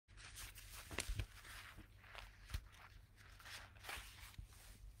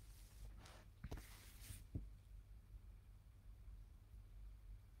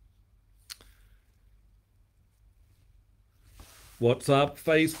What's up,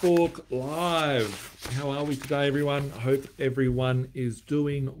 Facebook Live? How are we today, everyone? I hope everyone is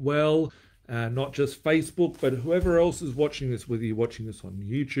doing well. Not just Facebook, but whoever else is watching this, whether you're watching this on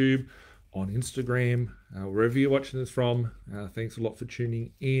YouTube, on Instagram, wherever you're watching this from. Thanks a lot for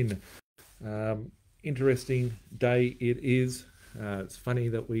tuning in. Interesting day it is. It's funny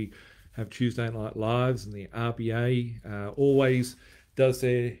that we have Tuesday Night Lives, and the RBA always does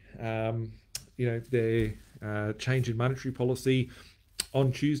their change in monetary policy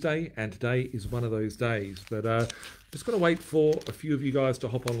on Tuesday, and today is one of those days. But just going to wait for a few of you guys to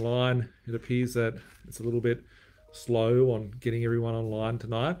hop online. It appears that it's a little bit slow on getting everyone online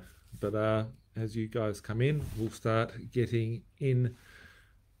tonight, but as you guys come in, we'll start getting in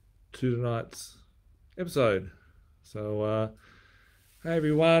to tonight's episode. So hey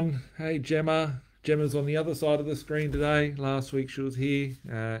everyone, hey Gemma. Gemma's on the other side of the screen today. Last week she was here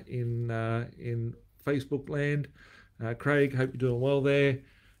in Facebook land. Craig, hope you're doing well there.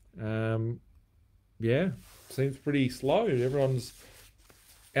 Yeah, seems pretty slow. Everyone's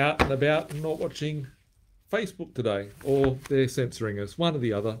out and about and not watching Facebook today, or they're censoring us. One or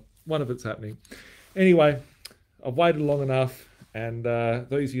the other. One of it's happening. Anyway, I've waited long enough, and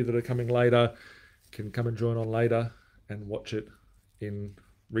those of you that are coming later can come and join on later and watch it in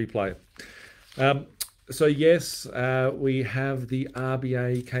replay. So yes, we have the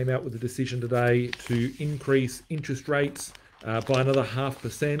RBA came out with a decision today to increase interest rates by another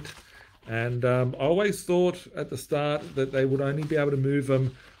 0.5%. And I always thought at the start that they would only be able to move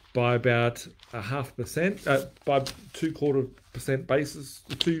them by about 0.5%, by 0.25% basis,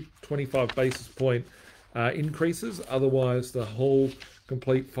 225 basis point increases. Otherwise, the whole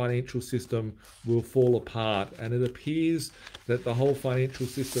complete financial system will fall apart. And it appears that the whole financial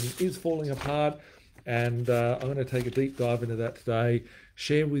system is falling apart. And I'm going to take a deep dive into that today,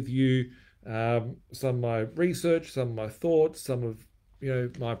 share with you some of my research, some of my thoughts, some of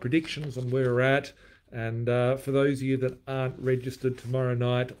my predictions on where we're at. And for those of you that aren't registered, tomorrow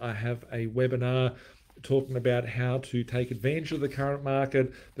night I have a webinar talking about how to take advantage of the current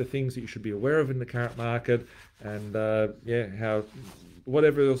market, the things that you should be aware of in the current market, and how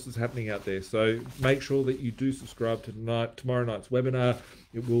whatever else is happening out there. So make sure that you do subscribe to tomorrow night's webinar.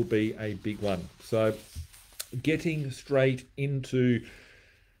 It will be a big one. So getting straight into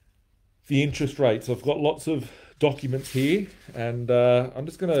the interest rates. I've got lots of documents here, and I'm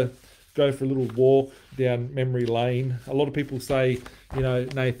just going to go for a little walk down memory lane. A lot of people say,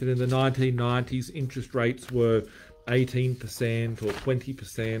 Nathan, in the 1990s, interest rates were 18% or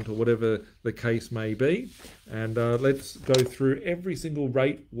 20% or whatever the case may be. And let's go through every single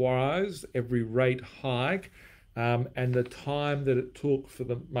rate rise, every rate hike, and the time that it took for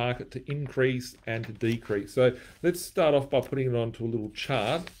the market to increase and to decrease. So let's start off by putting it onto a little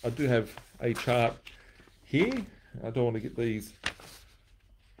chart. I do have a chart here. I don't want to get these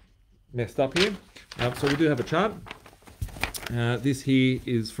messed up here. So we do have a chart. This here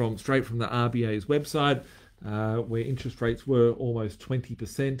is straight from the RBA's website, where interest rates were almost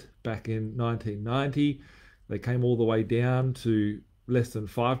 20% back in 1990. They came all the way down to less than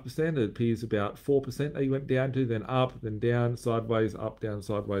 5%. It appears about 4% they went down to, then up, then down, sideways, up, down,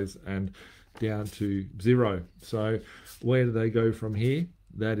 sideways, and down to 0. So where do they go from here?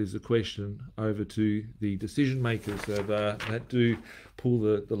 That is a question over to the decision makers that do pull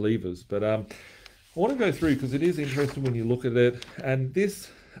the levers. But I want to go through, because it is interesting when you look at it. And this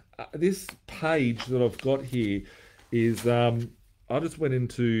page that I've got here is, I just went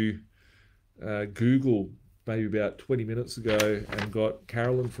into Google maybe about 20 minutes ago and got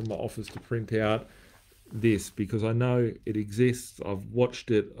Carolyn from my office to print out this, because I know it exists. I've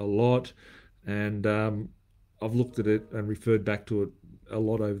watched it a lot, and I've looked at it and referred back to it a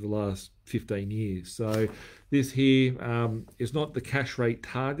lot over the last 15 years. So this here is not the cash rate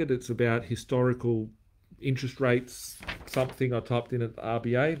target. It's about historical interest rates, something I typed in at the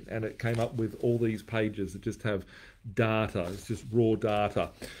RBA, and it came up with all these pages that just have data. It's just raw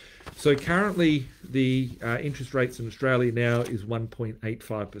data. So currently the interest rates in Australia now is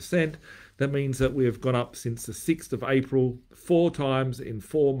 1.85%. That means that we have gone up since the 6th of April, 4 times in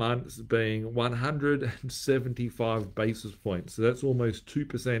 4 months, being 175 basis points. So that's almost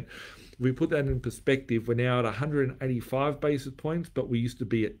 2%. If we put that in perspective, we're now at 185 basis points, but we used to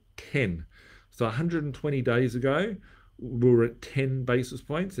be at 10. So 120 days ago, we were at 10 basis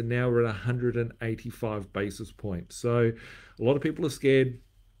points, and now we're at 185 basis points. So a lot of people are scared.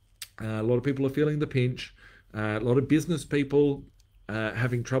 A lot of people are feeling the pinch. A lot of business people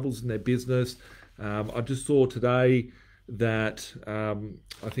having troubles in their business. I just saw today that I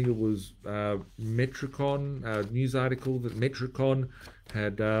think it was Metricon, a news article that Metricon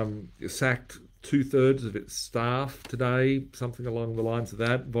had sacked 2/3 of its staff today, something along the lines of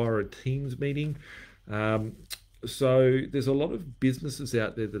that, via a Teams meeting. So there's a lot of businesses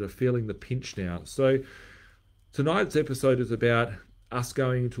out there that are feeling the pinch now. So tonight's episode is about us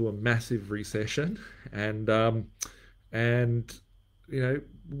going into a massive recession, and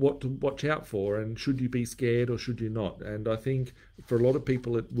what to watch out for, and should you be scared or should you not. And I think for a lot of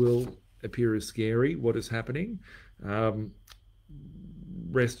people it will appear as scary what is happening.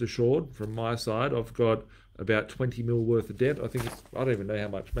 Rest assured, from my side, I've got about 20 mil worth of debt. I don't even know how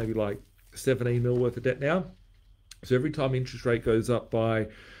much, maybe like 17 mil worth of debt now. So every time interest rate goes up by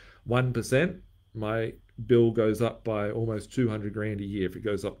 1%, my bill goes up by almost 200 grand a year. If it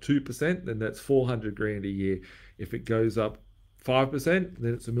goes up 2%, then that's 400 grand a year. If it goes up 5%,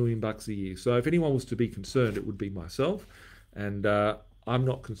 then it's $1 million a year. So if anyone was to be concerned, it would be myself. And I'm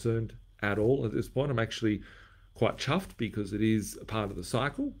not concerned at all at this point. I'm actually quite chuffed because it is a part of the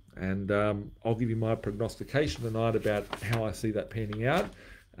cycle. And I'll give you my prognostication tonight about how I see that panning out.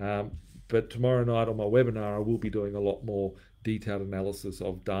 But tomorrow night on my webinar, I will be doing a lot more detailed analysis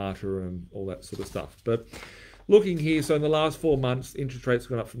of data and all that sort of stuff. But looking here, so in the last 4 months, interest rates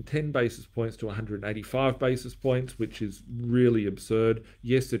gone up from 10 basis points to 185 basis points, which is really absurd.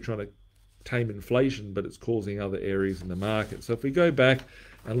 Yes, they're trying to tame inflation, but it's causing other areas in the market. So if we go back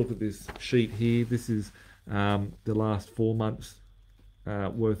and look at this sheet here, this is the last 4 months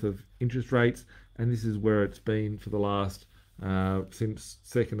worth of interest rates, and this is where it's been for the last since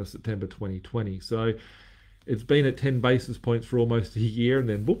 2nd of September 2020. So it's been at 10 basis points for almost a year, and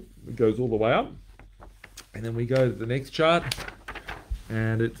then boop, it goes all the way up. And then we go to the next chart,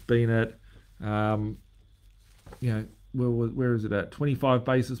 and it's been at, where is it at? 25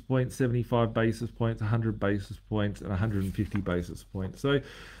 basis points, 75 basis points, 100 basis points, and 150 basis points. So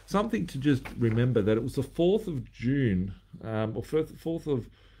something to just remember, that it was the 4th of June, or 4th of,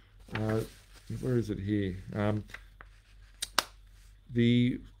 where is it here?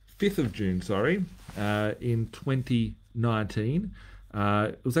 The 5th of June, sorry, in 2019.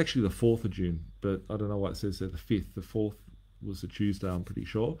 It was actually the 4th of June, but I don't know why it says there the 5th. The 4th was a Tuesday, I'm pretty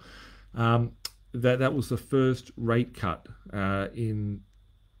sure. That was the first rate cut in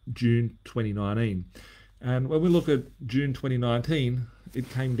June 2019. And when we look at June 2019, it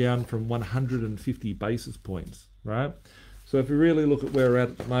came down from 150 basis points, right? So if we really look at where we're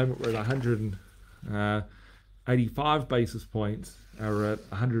at the moment, we're at 185 basis points, are at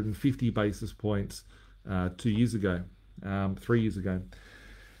 150 basis points 2 years ago, 3 years ago.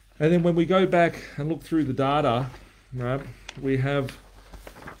 And then when we go back and look through the data, right, we have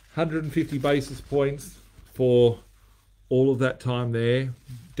 150 basis points for all of that time there,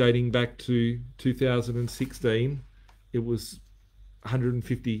 dating back to 2016. It was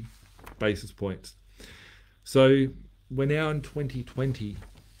 150 basis points. So we're now in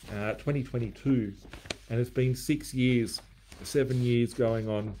 2022, and it's been 6 years, 7 years going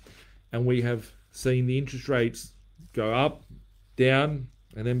on, and we have seen the interest rates go up, down,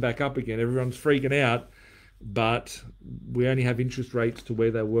 and then back up again. Everyone's freaking out, but we only have interest rates to where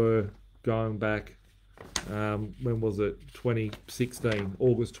they were going back, when was it? 2016,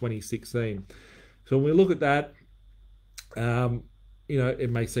 August 2016. So when we look at that, it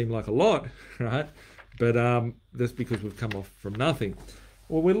may seem like a lot, right? But that's because we've come off from nothing.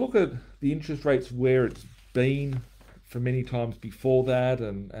 When we look at the interest rates where it's been for many times before that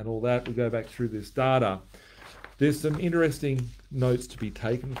and all that, we go back through this data. There's some interesting notes to be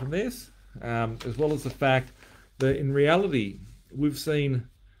taken from this, as well as the fact that in reality, we've seen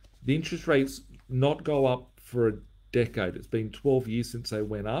the interest rates not go up for a decade. It's been 12 years since they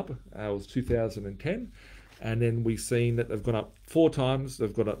went up. It was 2010. And then we've seen that they've gone up 4 times.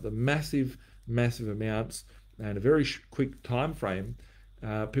 They've got up the massive amounts and a very quick time frame.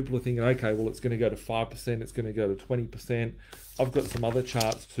 People are thinking, okay, well, it's going to go to 5%, it's going to go to 20%. I've got some other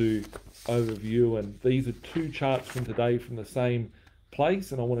charts to overview, and these are 2 charts from today from the same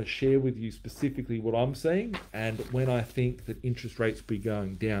place, and I want to share with you specifically what I'm seeing and when I think that interest rates will be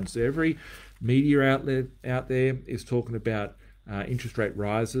going down. So every media outlet out there is talking about interest rate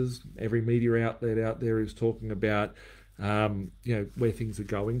rises. Every media outlet out there is talking about where things are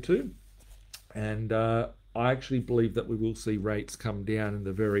going to, and I actually believe that we will see rates come down in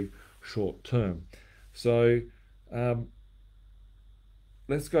the very short term. So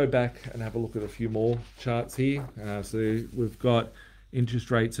let's go back and have a look at a few more charts here. So we've got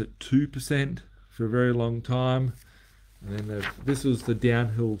interest rates at 2% for a very long time. And then this was the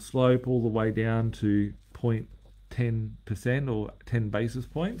downhill slope all the way down to 0.10% or 10 basis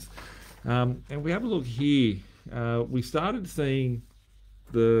points. And we have a look here. We started seeing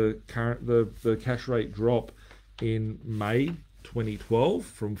the cash rate drop in May 2012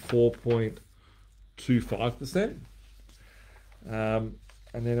 from 4.1% 0.25%, and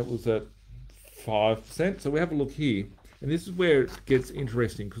then it was at 5%. So we have a look here, and this is where it gets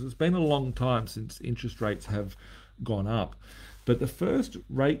interesting because it's been a long time since interest rates have gone up. But the first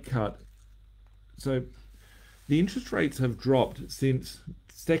rate cut, so the interest rates have dropped since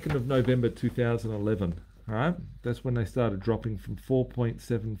 2nd of November 2011. All right, that's when they started dropping from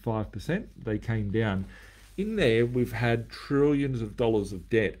 4.75%. They came down. In there, we've had trillions of dollars of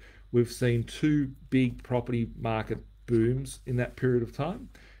debt. We've seen two big property market booms in that period of time.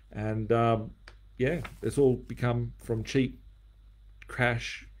 And yeah, it's all become from cheap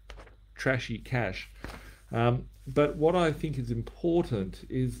cash, trashy cash. But what I think is important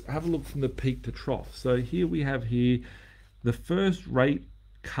is have a look from the peak to trough. So here we have here, the first rate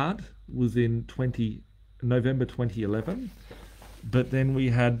cut was in November 2011, but then we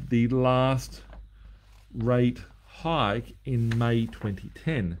had the last rate hike in May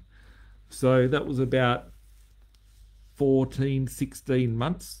 2010. So that was about 14, 16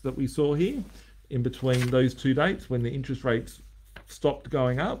 months that we saw here in between those two dates when the interest rates stopped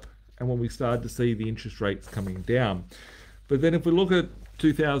going up and when we started to see the interest rates coming down. But then if we look at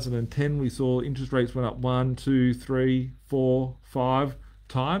 2010, we saw interest rates went up 1, 2, 3, 4, 5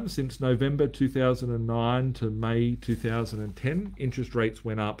 times since November 2009 to May 2010. Interest rates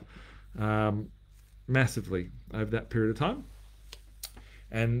went up massively over that period of time.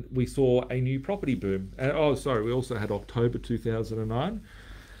 And we saw a new property boom. We also had October 2009.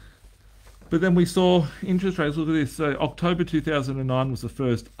 But then we saw interest rates, look at this. So October 2009 was the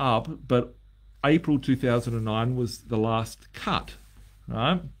first up, but April 2009 was the last cut,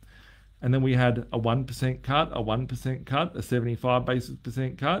 right? And then we had a 1% cut, a 1% cut, a 75 basis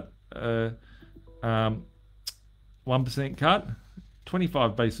percent cut, 1% cut,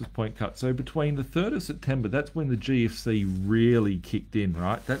 25 basis point cut. So between the 3rd of September, that's when the GFC really kicked in,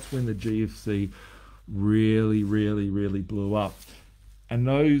 right? That's when the GFC really blew up. And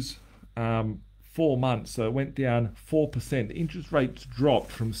those 4 months, so it went down 4%. Interest rates dropped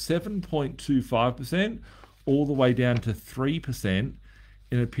from 7.25% all the way down to 3%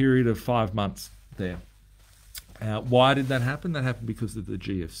 in a period of 5 months there. Why did that happen? That happened because of the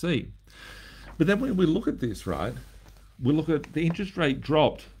GFC. But then when we look at this, right, we look at the interest rate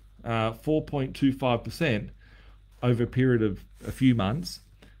dropped 4.25% over a period of a few months.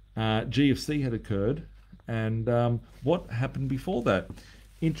 GFC had occurred, and what happened before that?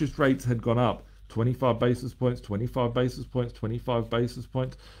 Interest rates had gone up 25 basis points, 25 basis points, 25 basis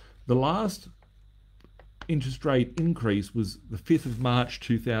points. The last interest rate increase was the 5th of March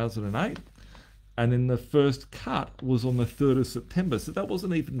 2008, and then the first cut was on the 3rd of September. So that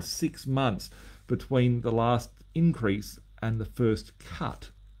wasn't even 6 months between the last increase and the first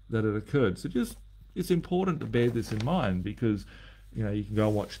cut that had occurred. So it's important to bear this in mind, because you know you can go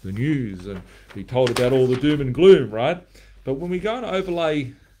and watch the news and be told about all the doom and gloom, right? But when we go and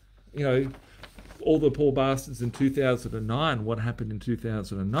overlay, you know, all the poor bastards in 2009, what happened in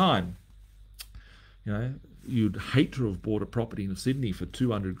 2009? You know, you'd hate to have bought a property in Sydney for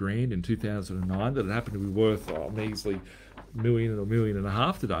 200 grand in 2009 that had happened to be worth a measly $1 million or $1.5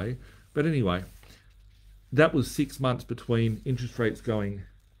 million today. But anyway, that was 6 months between interest rates going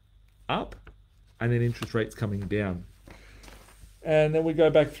up and then interest rates coming down. And then we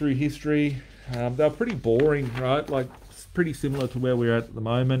go back through history. They were pretty boring, right? Like pretty similar to where we're at the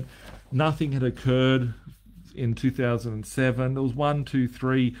moment. Nothing had occurred in 2007. There was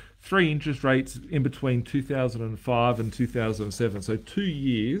three interest rates in between 2005 and 2007. So 2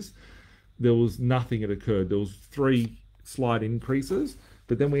 years, there was nothing had occurred. There was 3 slight increases,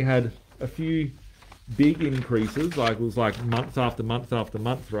 but then we had a few big increases. Like it was like month after month after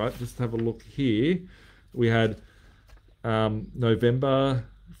month, right? Just have a look here. We had November,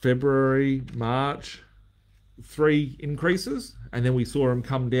 February, March, 3 increases, and then we saw them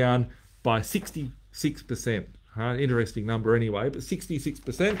come down by 66%. Interesting number anyway, but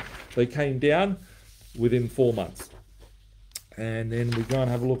 66%, they came down within 4 months. And then we go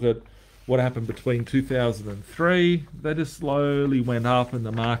and have a look at what happened between 2003. They just slowly went up and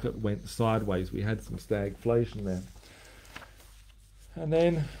the market went sideways. We had some stagflation there. And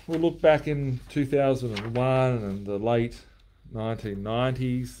then we look back in 2001 and the late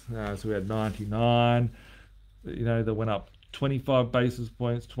 1990s. So we had 99, you know, that went up 25 basis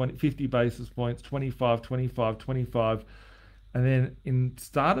points, 50 basis points, 25, 25, 25. And then in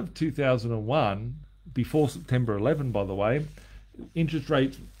start of 2001, before September 11, by the way, interest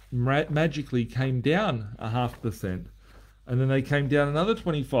rates magically came down 0.5%. And then they came down another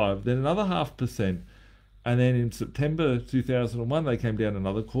 25, then another 0.5%. And then in September 2001, they came down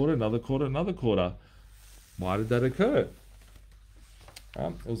another quarter, another quarter, another quarter. Why did that occur?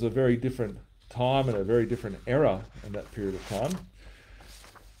 It was a very different time and a very different era in that period of time.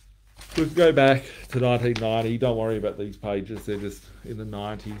 We could go back to 1990. Don't worry about these pages; they're just in the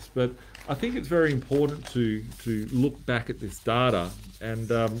 90s. But I think it's very important to look back at this data,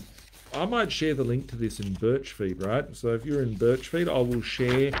 and I might share the link to this in Birch feed, right? So if you're in Birch feed, I will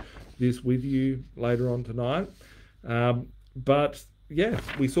share this with you later on tonight. But yeah,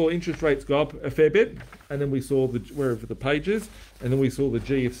 we saw interest rates go up a fair bit, and then we saw wherever the pages, and then we saw the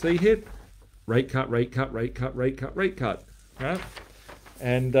GFC hit, rate cut, rate cut, rate cut, rate cut, rate cut, right?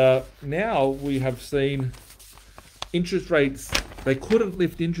 And now we have seen interest rates, they couldn't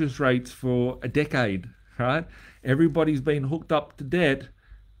lift interest rates for a decade, right? Everybody's been hooked up to debt,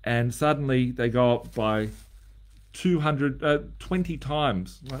 and suddenly they go up by 20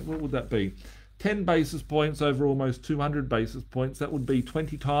 times. Right? What would that be? 10 basis points over almost 200 basis points. That would be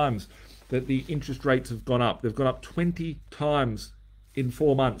 20 times that the interest rates have gone up. They've gone up 20 times in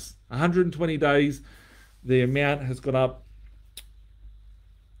 4 months. 120 days, the amount has gone up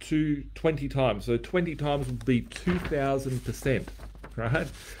to 20 times. So 20 times would be 2,000%, right?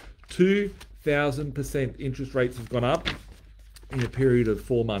 2,000% interest rates have gone up in a period of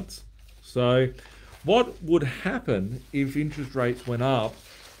 4 months. So what would happen if interest rates went up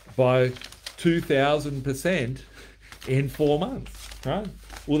by 2,000% in 4 months, right?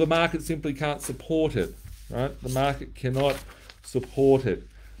 Well, the market simply can't support it, right? The market cannot support it.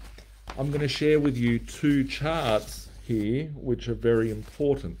 I'm going to share with you 2 charts here which are very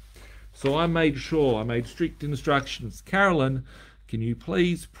important. So I made strict instructions. Carolyn, can you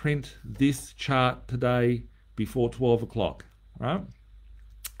please print this chart today before 12 o'clock, right?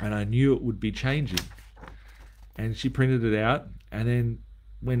 And I knew it would be changing. And she printed it out, and then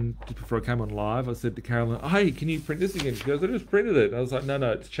before I came on live, I said to Carolyn, oh, hey, can you print this again? She goes, I just printed it. And I was like,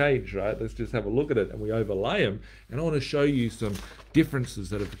 no, it's changed, right? Let's just have a look at it. And we overlay them. And I want to show you some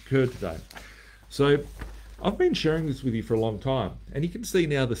differences that have occurred today. So I've been sharing this with you for a long time. And you can see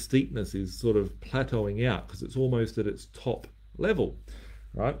now the steepness is sort of plateauing out because it's almost at its top level,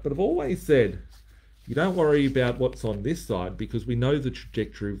 right? But I've always said, you don't worry about what's on this side because we know the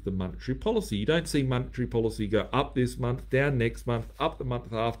trajectory of the monetary policy. You don't see monetary policy go up this month, down next month, up the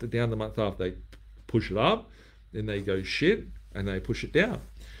month after, down the month after. They push it up, then they go shit, and they push it down.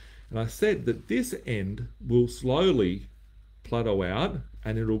 And I said that this end will slowly plateau out,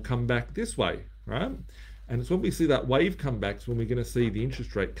 and it'll come back this way, right? And it's when we see that wave come back, it's when we're going to see the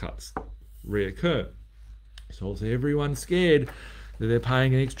interest rate cuts reoccur. So also everyone's scared that they're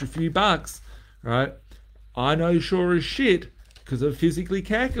paying an extra few bucks, right? I know sure as shit because I've physically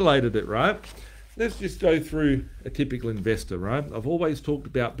calculated it, right? Let's just go through a typical investor, right? I've always talked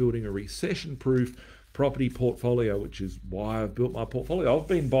about building a recession-proof property portfolio, which is why I've built my portfolio. I've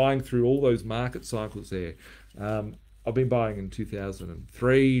been buying through all those market cycles there. I've been buying in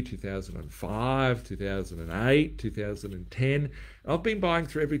 2003, 2005, 2008, 2010. I've been buying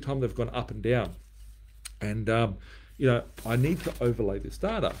through every time they've gone up and down. And, I need to overlay this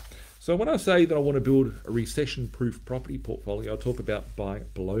data. So when I say that I want to build a recession-proof property portfolio, I talk about buying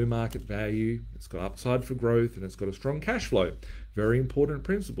below market value, it's got upside for growth, and it's got a strong cash flow. Very important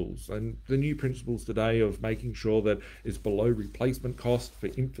principles. And the new principles today of making sure that it's below replacement cost for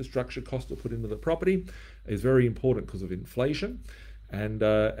infrastructure cost to put into the property is very important because of inflation.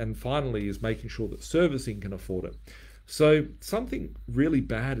 And finally is making sure that servicing can afford it. So something really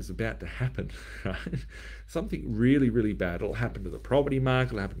bad is about to happen, right? Something really, really bad. It'll happen to the property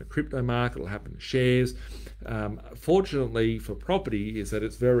market, it'll happen to crypto market, it'll happen to shares. Fortunately for property is that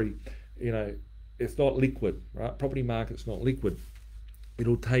it's very, it's not liquid, right? Property market's not liquid.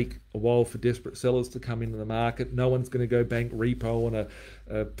 It'll take a while for desperate sellers to come into the market. No one's going to go bank repo on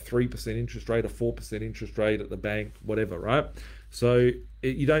a 3% interest rate, a 4% interest rate at the bank, whatever, right? So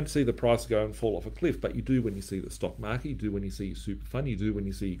you don't see the price go and fall off a cliff, but you do when you see the stock market, you do when you see your super fund, you do when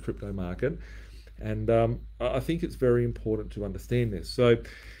you see your crypto market. And I think it's very important to understand this. So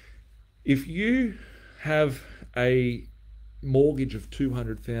if you have a mortgage of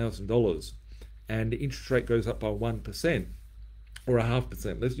 $200,000 and the interest rate goes up by 1% or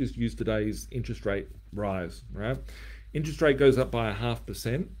 0.5%, let's just use today's interest rate rise, right? Interest rate goes up by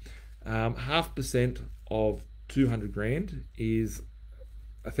 0.5%. 0.5% of 200 grand is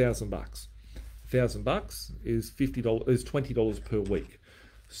 $1,000. $1,000 is $20 per week.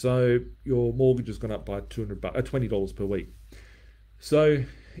 So your mortgage has gone up by $20 per week. So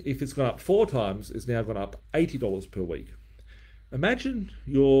if it's gone up 4 times, it's now gone up $80 per week. Imagine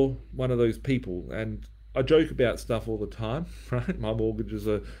you're one of those people, and I joke about stuff all the time, right? My mortgage is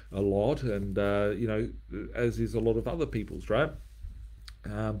a lot, and as is a lot of other people's, right?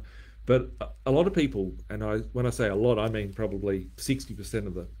 But a lot of people, and when I say a lot, I mean probably 60%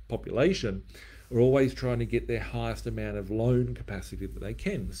 of the population, are always trying to get their highest amount of loan capacity that they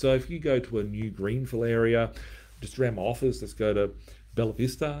can. So if you go to a new Greenfield area, just around my office, let's go to Bella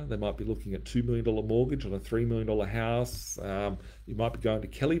Vista, they might be looking at $2 million mortgage on a $3 million house. You might be going to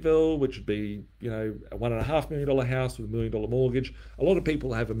Kellyville, which would be, a $1.5 million house with $1 million mortgage. A lot of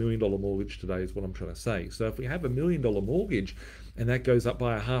people have $1 million mortgage today is what I'm trying to say. So if we have $1 million mortgage and that goes up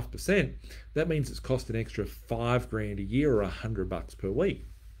by 0.5%, that means it's cost an extra $5,000 a year or $100 per week.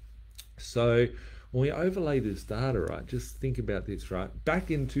 So when we overlay this data, right, just think about this, right? Back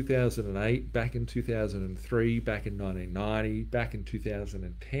in 2008, back in 2003, back in 1990, back in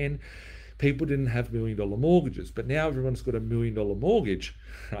 2010, people didn't have $1 million mortgages, but now everyone's got $1 million mortgage,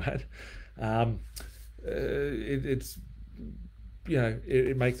 right?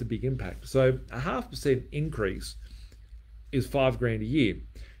 It makes a big impact. So a 0.5% increase is $5,000 a year.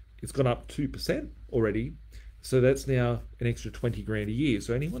 It's gone up 2% already. So that's now an extra $20,000 a year.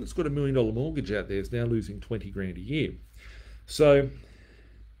 So anyone that's got $1 million mortgage out there is now losing $20,000 a year. So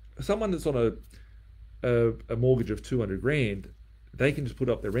someone that's on a mortgage of $200,000, they can just put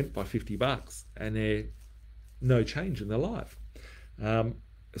up their rent by $50 and there's no change in their life.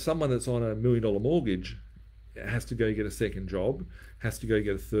 Someone that's on $1 million mortgage has to go get a second job, has to go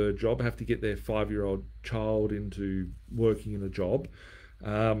get a third job, have to get their 5-year-old child into working in a job,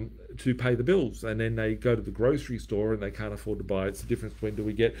 to pay the bills, and then they go to the grocery store and they can't afford to buy. It's the difference between do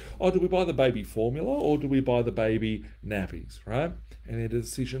we buy the baby formula or do we buy the baby nappies, right? And they're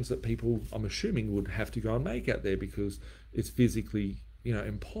decisions that people, I'm assuming, would have to go and make out there because it's physically,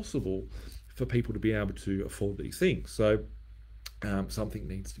 impossible for people to be able to afford these things. So something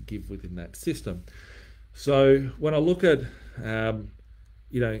needs to give within that system. So when I look at,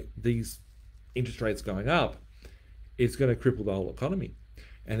 these interest rates going up, it's going to cripple the whole economy.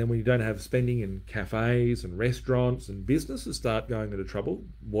 And then when you don't have spending in cafes and restaurants and businesses start going into trouble,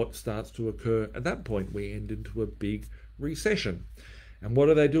 what starts to occur at that point? We end into a big recession. And what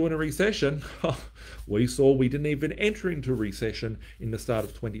do they do in a recession? We saw we didn't even enter into a recession in the start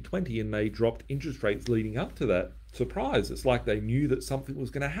of 2020 and they dropped interest rates leading up to that. Surprise, it's like they knew that something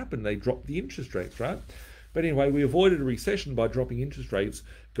was going to happen. They dropped the interest rates, right? But anyway, we avoided a recession by dropping interest rates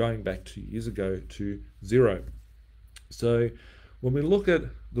going back 2 years ago to 0. So when we look at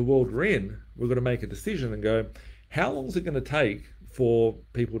the world we're in, we're going to make a decision and go, how long is it going to take for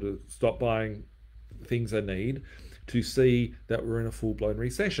people to stop buying things they need to see that we're in a full-blown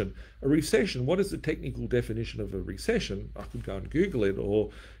recession? A recession, what is the technical definition of a recession? I could go and Google it, or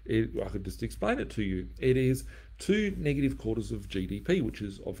I could just explain it to you. It is 2 negative quarters of GDP, which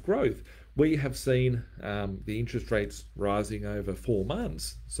is of growth. We have seen the interest rates rising over 4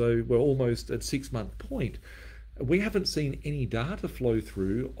 months, so we're almost at 6-month point. We haven't seen any data flow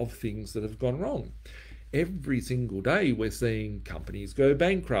through of things that have gone wrong. Every single day we're seeing companies go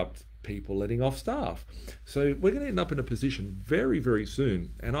bankrupt, people letting off staff. So we're going to end up in a position very, very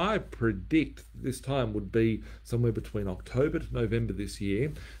soon. And I predict this time would be somewhere between October to November this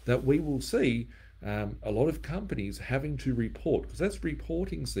year that we will see a lot of companies having to report, because that's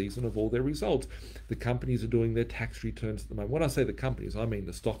reporting season of all their results. The companies are doing their tax returns at the moment. When I say the companies, I mean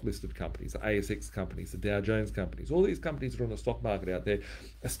the stock listed companies, the ASX companies, the Dow Jones companies. All these companies that are on the stock market out there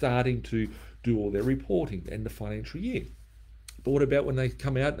are starting to do all their reporting end of financial year. But what about when they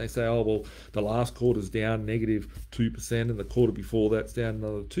come out and they say, oh, well, the last quarter's down -2% and the quarter before that's down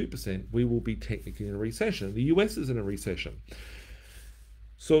another 2%? We will be technically in a recession. The US is in a recession.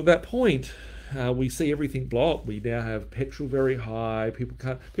 So at that point, we see everything blow up. We now have petrol very high. People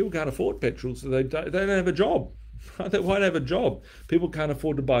can't afford petrol, so they don't have a job. They won't have a job. People can't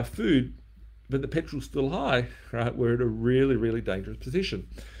afford to buy food, but the petrol's still high. Right? We're in a really, really dangerous position.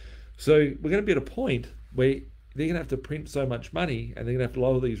 So we're going to be at a point where they're going to have to print so much money, and they're going to have to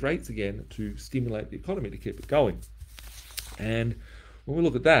lower these rates again to stimulate the economy to keep it going. And when we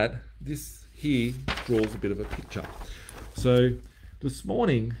look at that, this here draws a bit of a picture. So this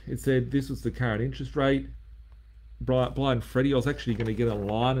morning, it said this was the current interest rate. Blind Freddie, I was actually going to get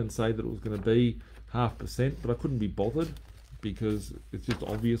online and say that it was going to be 0.5%, but I couldn't be bothered because it's just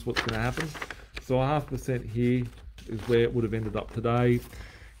obvious what's going to happen. So 0.5% here is where it would have ended up today.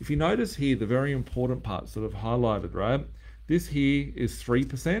 If you notice here, the very important parts that I've highlighted, right? This here is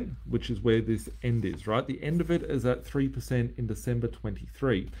 3%, which is where this end is, right? The end of it is at 3% in December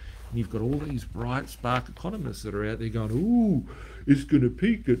 23. And you've got all these bright spark economists that are out there going, ooh, it's going to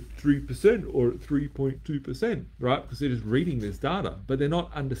peak at 3% or at 3.2%, right? Because they're just reading this data, but they're not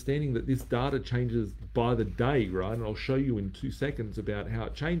understanding that this data changes by the day, right? And I'll show you in 2 seconds about how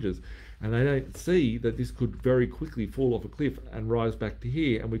it changes. And they don't see that this could very quickly fall off a cliff and rise back to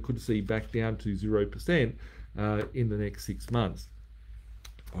here, and we could see back down to 0% in the next 6 months.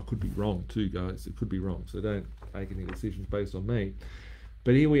 I could be wrong too, guys. It could be wrong, so don't make any decisions based on me.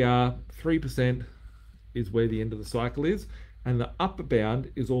 But here we are, 3% is where the end of the cycle is, and the upper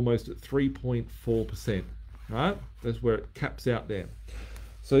bound is almost at 3.4%, right? That's where it caps out there.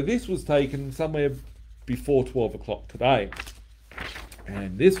 So this was taken somewhere before 12 o'clock today.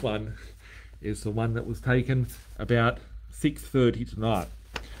 And this one is the one that was taken about 6:30 tonight.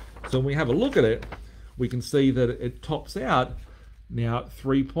 So when we have a look at it, we can see that it tops out now at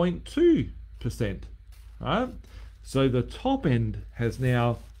 3.2%, right? So the top end has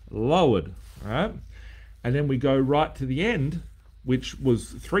now lowered, right? And then we go right to the end, which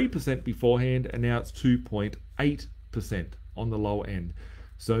was 3% beforehand, and now it's 2.8% on the low end.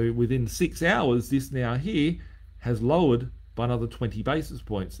 So within 6 hours, this now here has lowered by another 20 basis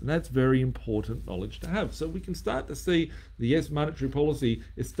points, and that's very important knowledge to have. So we can start to see the yes monetary policy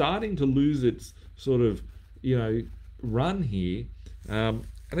is starting to lose its sort of, run here. And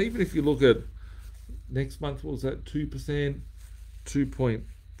even if you look at next month, what was that, 2%,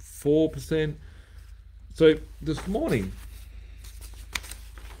 2.4%. So this morning's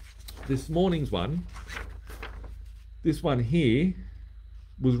one, this one here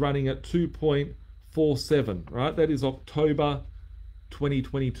was running at 2.47, right? That is October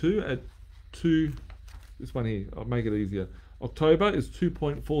 2022 at this one here, I'll make it easier. October is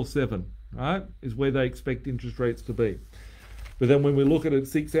 2.47, right? Is where they expect interest rates to be. But then when we look at it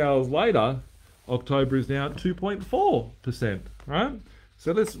 6 hours later, October is now at 2.4%, right?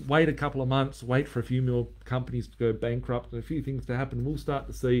 So let's wait a couple of months, wait for a few more companies to go bankrupt and a few things to happen. We'll start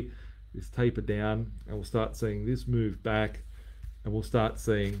to see this taper down, and we'll start seeing this move back, and we'll start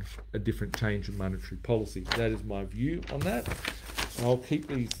seeing a different change in monetary policy. That is my view on that. I'll keep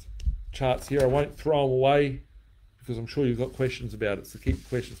these charts here. I won't throw them away because I'm sure you've got questions about it, so keep the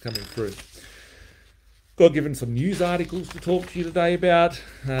questions coming through. Got given some news articles to talk to you today about,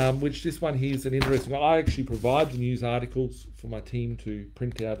 which this one here is an interesting one. I actually provide the news articles for my team to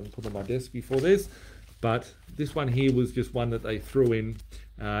print out and put on my desk before this, but this one here was just one that they threw in.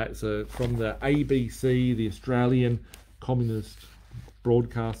 It's from the ABC, the Australian Communist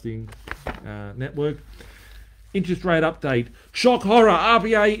Broadcasting Network. Interest rate update. Shock horror.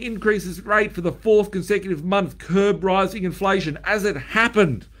 RBA increases rate for the 4th consecutive month. Curb rising inflation as it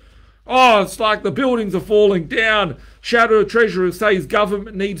happened. Oh, it's like the buildings are falling down. Shadow Treasurer says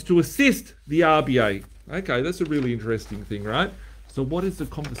government needs to assist the RBA. Okay, that's a really interesting thing, right? So what is the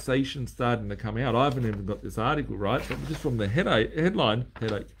conversation starting to come out? I haven't even got this article right, but just from the headline,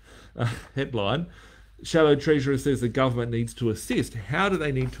 Shadow Treasurer says the government needs to assist. How do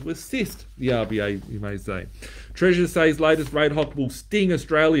they need to assist the RBA, you may say? Treasurer says latest rate hike will sting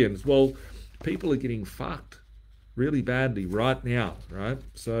Australians. Well, people are getting fucked really badly right now, right?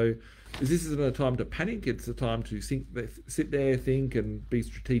 So this isn't a time to panic. It's a time to sit there, think, and be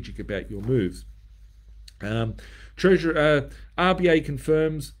strategic about your moves. RBA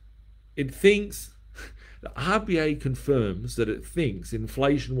confirms it thinks, the RBA confirms that it thinks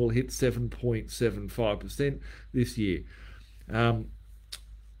inflation will hit 7.75% this year. I'm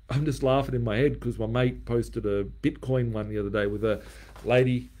just laughing in my head because my mate posted a Bitcoin one the other day with a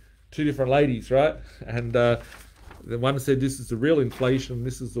lady, 2 different ladies, right? And the one said this is the real inflation, and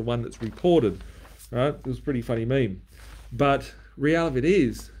this is the one that's reported, right? It was a pretty funny meme. But reality of it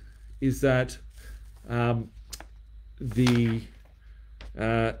is that the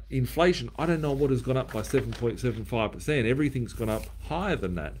inflation, I don't know what has gone up by 7.75%. Everything's gone up higher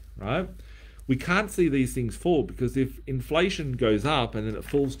than that, right? We can't see these things fall, because if inflation goes up and then it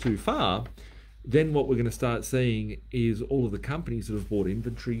falls too far, then what we're going to start seeing is all of the companies that have bought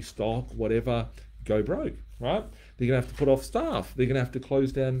inventory, stock, whatever, go broke, right? They're going to have to put off staff. They're going to have to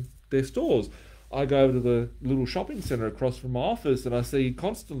close down their stores. I go over to the little shopping centre across from my office, and I see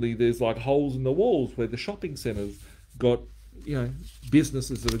constantly there's like holes in the walls where the shopping centre's got,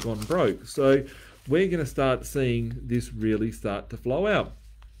 businesses that have gone broke. So we're going to start seeing this really start to flow out.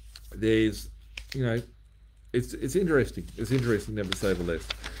 There's, it's interesting. It's interesting, never to say the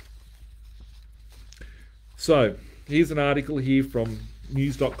least. So here's an article here from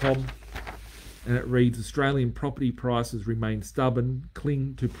news.com, and it reads, Australian property prices remain stubborn,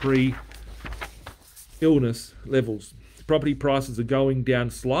 cling to pre-illness levels. Property prices are going down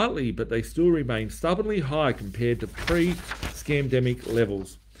slightly, but they still remain stubbornly high compared to pre-scamdemic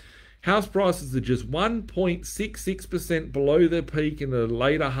levels. House prices are just 1.66% below their peak in the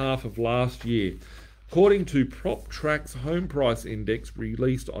later half of last year. According to PropTrack's Home Price Index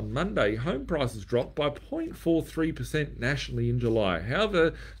released on Monday, home prices dropped by 0.43% nationally in July.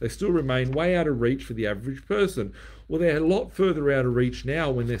 However, they still remain way out of reach for the average person. Well, they're a lot further out of reach now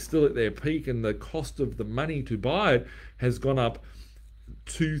when they're still at their peak, and the cost of the money to buy it has gone up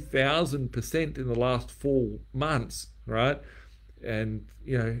 2,000% in the last 4 months, right? And,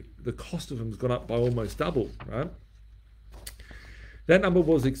 you know, the cost of them has gone up by almost double, right? That number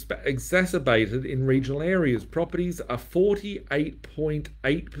was exacerbated in regional areas. Properties are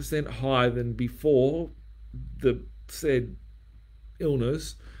 48.8% higher than before the said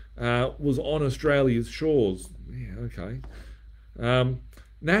illness was on Australia's shores. Yeah, okay.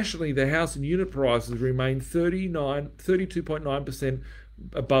 Nationally, the house and unit prices remain 32.9%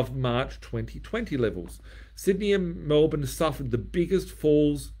 above March 2020 levels. Sydney and Melbourne suffered the biggest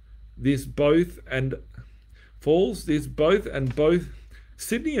falls.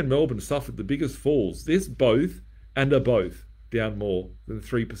 Sydney and Melbourne suffered the biggest falls. Are both down more than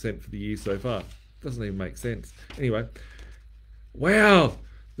 3% for the year so far. Doesn't even make sense. Anyway, wow,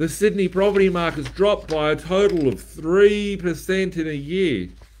 the Sydney property market's dropped by a total of 3% in a year.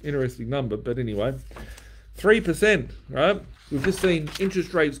 Interesting number, but anyway, 3%, right? We've just seen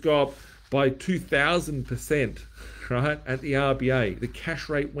interest rates go up by 2,000%, right, at the RBA. The cash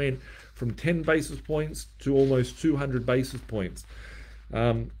rate went from 10 basis points to almost 200 basis points.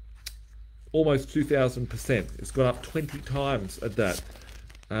 Almost 2,000%. It's gone up 20 times at that.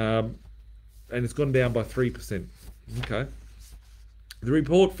 And it's gone down by 3%. Okay. The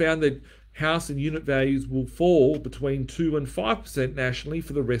report found that house and unit values will fall between 2 and 5% nationally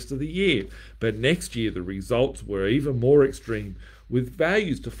for the rest of the year. But next year, the results were even more extreme, with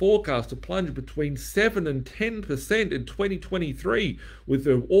values to forecast to plunge between 7 and 10% in 2023, with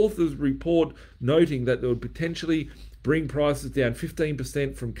the author's report noting that they would potentially bring prices down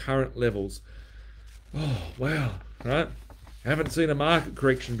 15% from current levels. Oh, wow, right? Haven't seen a market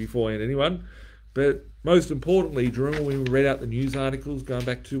correction before in anyone. But most importantly, do you remember when we read out the news articles going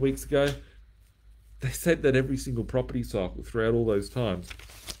back 2 weeks ago? They said that every single property cycle throughout all those times.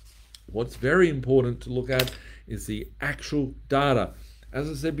 What's very important to look at is the actual data. As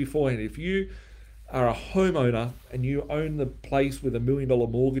I said beforehand, if you are a homeowner and you own the place with $1 million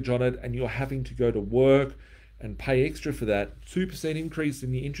mortgage on it and you're having to go to work and pay extra for that, 2% increase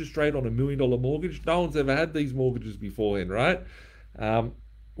in the interest rate on $1 million mortgage, no one's ever had these mortgages beforehand, right?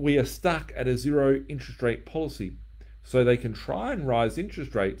 We are stuck at a zero interest rate policy. So they can try and rise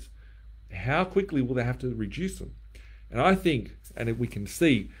interest rates. How quickly will they have to reduce them? And I think, and we can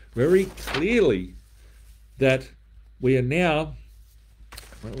see very clearly that we are now,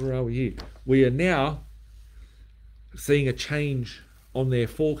 where are we here? We are now seeing a change on their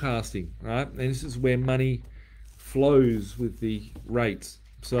forecasting, right? And this is where money flows with the rates.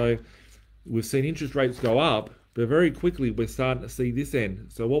 So we've seen interest rates go up, but very quickly we're starting to see this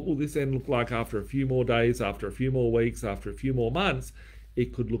end. So what will this end look like after a few more days, after a few more weeks, after a few more months?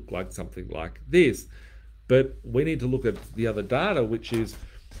 It could look like something like this. But we need to look at the other data, which is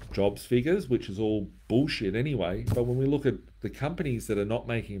jobs figures, which is all bullshit anyway. But when we look at the companies that are not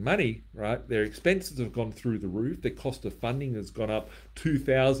making money, right, their expenses have gone through the roof. Their cost of funding has gone up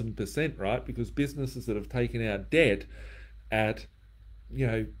 2,000%, right? Because businesses that have taken out debt at, you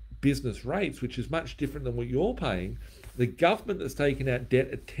know, business rates, which is much different than what you're paying. The government that's taken out debt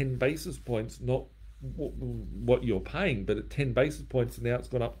at 10 basis points, not what you're paying, but at 10 basis points, and now it's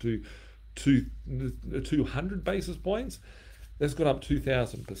gone up to 200 basis points. That's gone up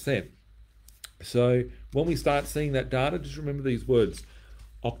 2,000%. So when we start seeing that data, just remember these words.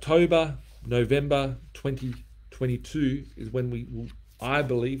 October, November 2022 is when we will, I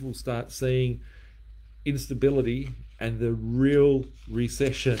believe, will start seeing instability and the real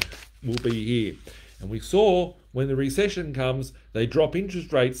recession will be here. And we saw when the recession comes, they drop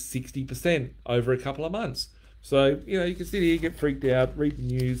interest rates 60% over a couple of months. So, you know, you can sit here, get freaked out, read the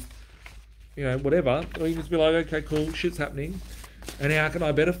news, you know, whatever. Or you can just be like, okay, cool, shit's happening. And how can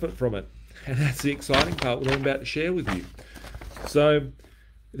I benefit from it? And that's the exciting part what I'm about to share with you. So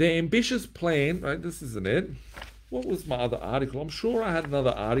their ambitious plan, right, this isn't it. What was my other article? I'm sure I had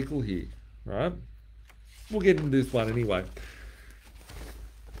another article here, right? We'll get into this one anyway.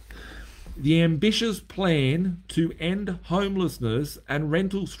 The ambitious plan to end homelessness and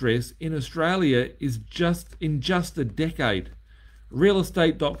rental stress in Australia is just a decade.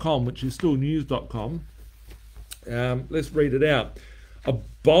 Realestate.com, which is still news.com. Let's read it out. A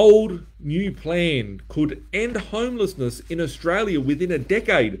bold new plan could end homelessness in Australia within a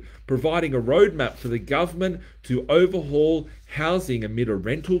decade, providing a roadmap for the government to overhaul housing amid a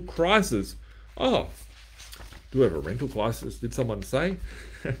rental crisis. Oh, do we have a rental crisis, did someone say?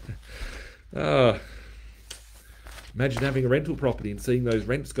 Imagine having a rental property and seeing those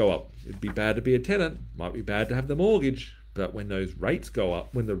rents go up. It'd be bad to be a tenant, might be bad to have the mortgage, but when those rates go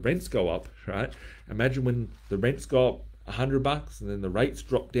up, when the rents go up, right? Imagine when the rents go up $100 and then the rates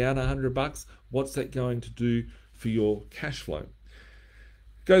drop down $100. What's that going to do for your cash flow?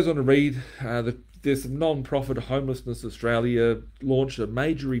 It goes on to read, there's some non-profit Homelessness Australia launched a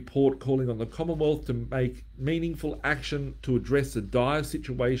major report calling on the Commonwealth to make meaningful action to address the dire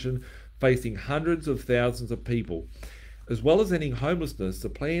situation facing hundreds of thousands of people. As well as ending homelessness, the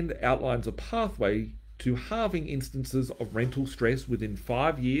plan outlines a pathway to halving instances of rental stress within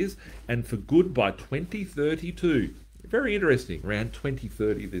 5 years and for good by 2032. Very interesting, around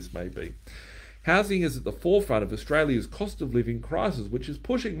 2030 this may be. Housing is at the forefront of Australia's cost of living crisis, which is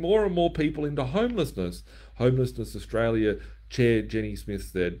pushing more and more people into homelessness. Homelessness Australia Chair Jenny Smith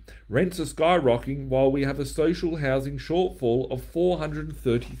said, rents are skyrocketing while we have a social housing shortfall of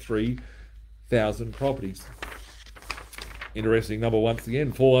 433,000 properties. Interesting number once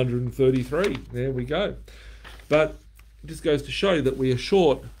again, 433. There we go. But it just goes to show that we are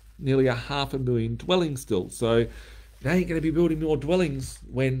short nearly 500,000 dwellings still. So they ain't going to be building more dwellings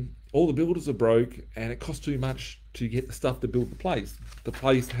when all the builders are broke and it costs too much to get the stuff to build the place. The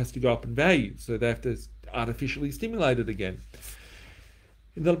place has to go up in value, so they have to artificially stimulate it again.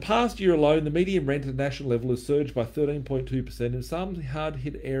 In the past year alone, the median rent at national level has surged by 13.2%, and some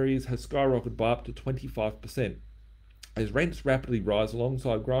hard-hit areas has skyrocketed by up to 25%. As rents rapidly rise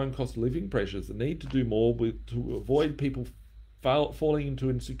alongside growing cost of living pressures, the need to do more to avoid people falling into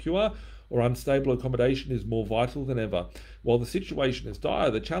insecure or unstable accommodation is more vital than ever. While the situation is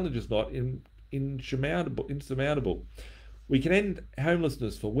dire, the challenge is not insurmountable. We can end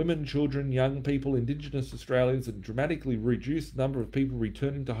homelessness for women, children, young people, Indigenous Australians, and dramatically reduce the number of people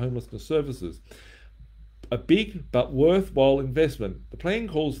returning to homelessness services. A big but worthwhile investment. The plan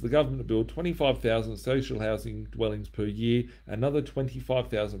calls for the government to build 25,000 social housing dwellings per year, another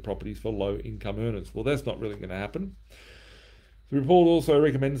 25,000 properties for low-income earners. Well, that's not really going to happen. The report also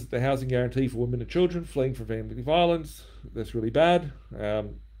recommends that the housing guarantee for women and children fleeing from family violence. That's really bad.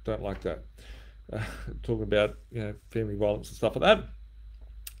 Don't like that. Talking about family violence and stuff like that.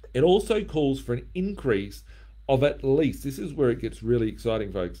 It also calls for an increase of at least, this is where it gets really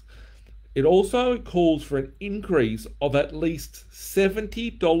exciting, folks. It also calls for an increase of at least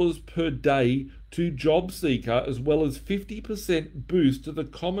 $70 per day to job seeker, as well as 50% boost to the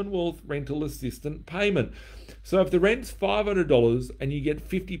Commonwealth Rental Assistance payment. So if the rent's $500 and you get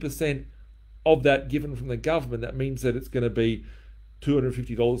 50% of that given from the government, that means that it's going to be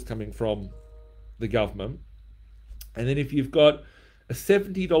 $250 coming from the government. And then if you've got a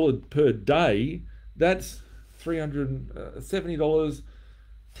 $70 per day, that's $370.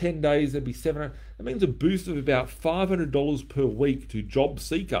 10 days, that'd be $700. That means a boost of about $500 per week to job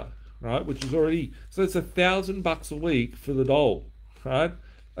seeker, right? Which is already, so it's $1,000 a week for the dole, right?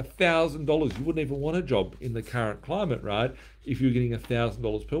 $1,000. You wouldn't even want a job in the current climate, right? If you're getting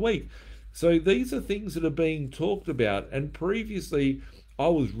 $1,000 per week. So these are things that are being talked about. And previously, I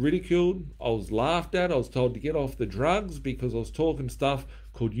was ridiculed, I was laughed at, I was told to get off the drugs because I was talking stuff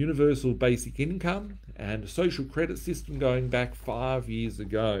called universal basic income and a social credit system going back 5 years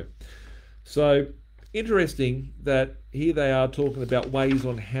ago. So interesting that here they are talking about ways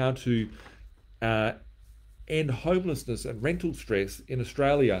on how to end homelessness and rental stress in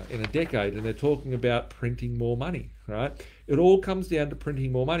Australia in a decade, and they're talking about printing more money, right? It all comes down to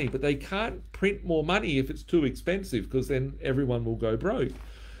printing more money, but they can't print more money if it's too expensive, because then everyone will go broke.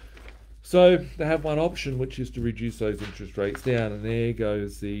 So they have one option, which is to reduce those interest rates down, and there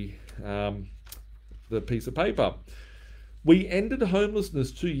goes the piece of paper. We ended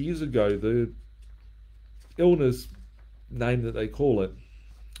homelessness 2 years ago, the illness name that they call it,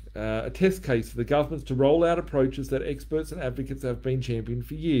 a test case for the governments to roll out approaches that experts and advocates have been championing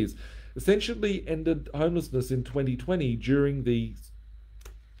for years. Essentially ended homelessness in 2020 during the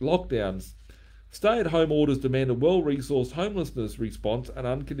lockdowns. Stay-at-home orders demand a well-resourced homelessness response and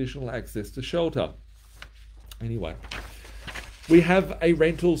unconditional access to shelter. Anyway, we have a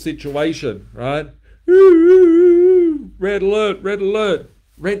rental situation, right? Red alert, red alert.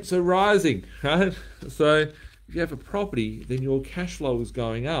 Rents are rising, right? So if you have a property, then your cash flow is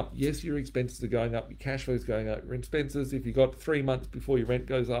going up. Yes, your expenses are going up, your cash flow is going up. Your expenses, if you've got 3 months before your rent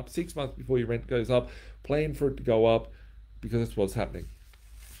goes up, 6 months before your rent goes up, plan for it to go up, because that's what's happening.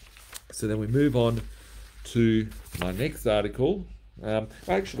 So then we move on to my next article,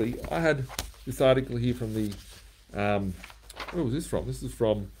 Actually, I had this article here from the, where was this from? This is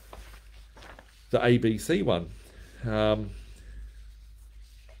from the ABC one.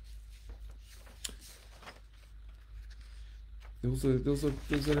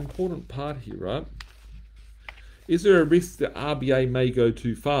 There's an important part here, right? Is there a risk that RBA may go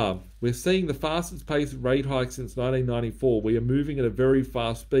too far? We're seeing the fastest pace of rate hikes since 1994. We are moving at a very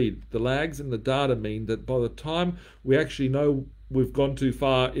fast speed. The lags in the data mean that by the time we actually know we've gone too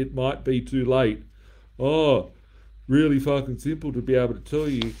far, it might be too late. Oh, really fucking simple to be able to tell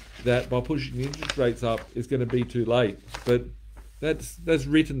you that by pushing the interest rates up, it's going to be too late. But that's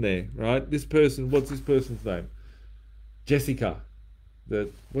written there, right? This person, what's this person's name? Jessica.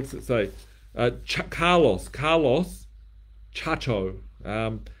 What's it say? Carlos Chacho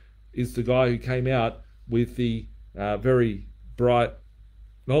is the guy who came out with the very bright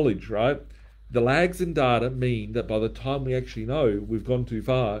knowledge, right? The lags in data mean that by the time we actually know we've gone too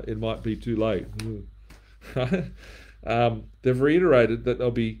far, it might be too late. They've reiterated that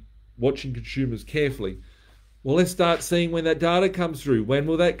they'll be watching consumers carefully. Well, let's start seeing when that data comes through. When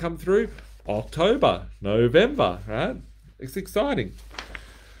will that come through? October, November, right? It's exciting.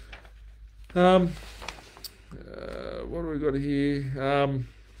 What do we got here?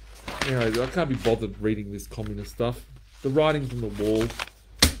 I can't be bothered reading this communist stuff. The writing's on the wall.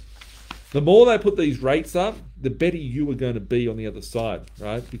 The more they put these rates up, the better you are going to be on the other side,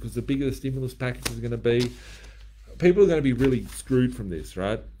 right? Because the bigger the stimulus package is going to be, people are going to be really screwed from this,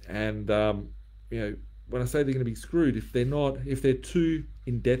 right? And when I say they're going to be screwed, if they're too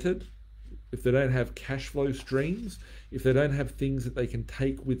indebted, if they don't have cash flow streams, if they don't have things that they can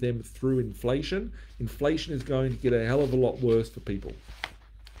take with them through inflation, inflation is going to get a hell of a lot worse for people.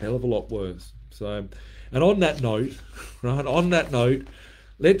 A hell of a lot worse. So, and on that note, right,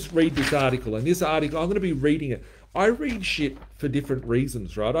 let's read this article. And this article, I'm going to be reading it. I read shit for different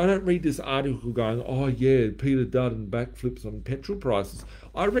reasons, right? I don't read this article going, oh yeah, Peter Dutton backflips on petrol prices.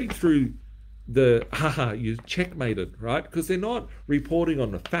 I read through you checkmated, right? Because they're not reporting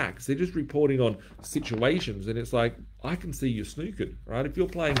on the facts, they're just reporting on situations. And it's like, I can see you snookered, right? If you're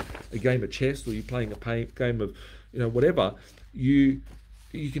playing a game of chess or you're playing a game of, whatever, you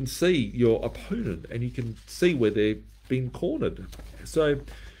can see your opponent and you can see where they've been cornered. So,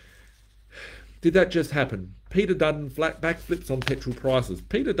 did that just happen? Peter Dutton backflips on petrol prices.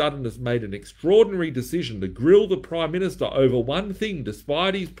 Peter Dutton has made an extraordinary decision to grill the Prime Minister over one thing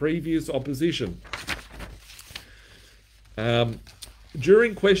despite his previous opposition.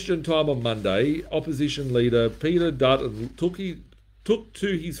 During question time on Monday, opposition leader Peter Dutton took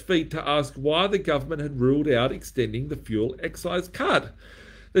to his feet to ask why the government had ruled out extending the fuel excise cut.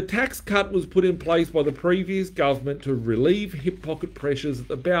 The tax cut was put in place by the previous government to relieve hip pocket pressures at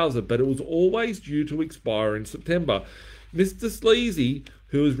the Bowser, but it was always due to expire in September. Mr. Sleazy,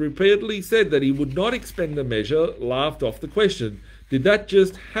 who has repeatedly said that he would not expend the measure, laughed off the question. Did that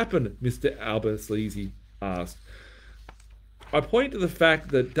just happen? Mr. Albanese asked. I point to the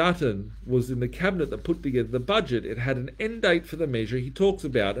fact that Dutton was in the cabinet that put together the budget. It had an end date for the measure he talks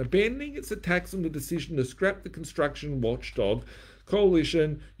about. Abandoning its attacks on the decision to scrap the construction watchdog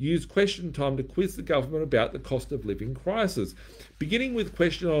coalition used question time to quiz the government about the cost of living crisis. Beginning with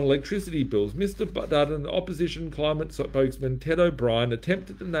question on electricity bills, Mr. Dutton, opposition climate spokesman Ted O'Brien,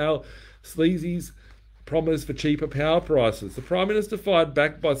 attempted to nail Sleazy's promise for cheaper power prices. The Prime Minister fired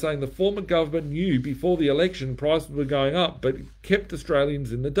back by saying the former government knew before the election prices were going up, but kept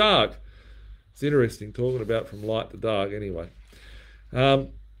Australians in the dark. It's interesting, talking about from light to dark anyway.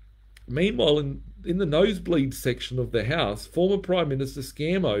 Meanwhile, in the nosebleed section of the House, former Prime Minister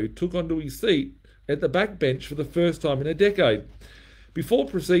Scammo took onto his seat at the backbench for the first time in a decade. Before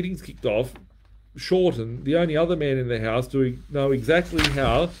proceedings kicked off, Shorten, the only other man in the House to know exactly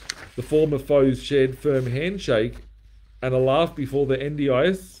how the former foes shared firm handshake and a laugh before the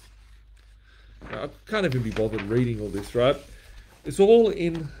NDIS. I can't even be bothered reading all this, right? It's all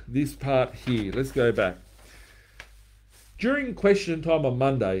in this part here. Let's go back. During question time on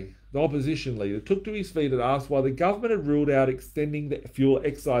Monday, the opposition leader took to his feet and asked why the government had ruled out extending the fuel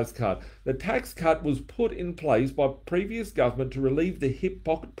excise cut. The tax cut was put in place by previous government to relieve the hip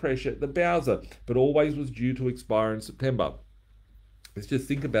pocket pressure at the Bowser, but always was due to expire in September. Let's just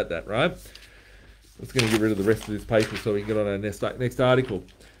think about that, right? Let's going to get rid of the rest of this paper so we can get on our next article.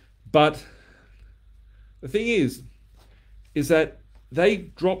 But the thing is that they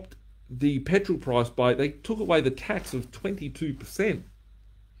dropped the petrol price they took away the tax of 22%.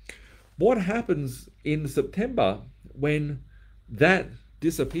 What happens in September when that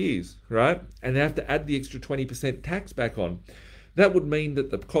disappears, right? And they have to add the extra 20% tax back on. That would mean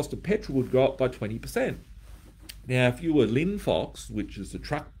that the cost of petrol would go up by 20%. Now, if you were Linfox, which is the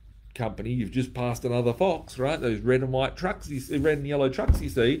truck company, you've just passed another Fox, right? Those red and white trucks, red and yellow trucks you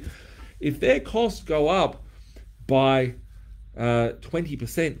see, if their costs go up by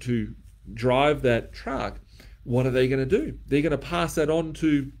 20% to drive that truck, what are they going to do? They're going to pass that on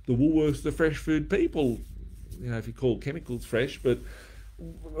to the Woolworths, the fresh food people, if you call chemicals fresh, but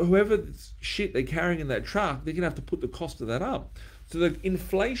whoever shit they're carrying in that truck, they're going to have to put the cost of that up. So the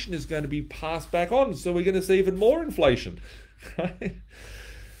inflation is going to be passed back on. So we're going to see even more inflation. Right?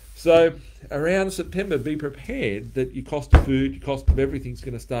 So around September, be prepared that your cost of food, your cost of everything's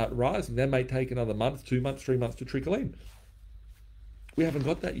going to start rising. That may take another month, 2 months, 3 months to trickle in. We haven't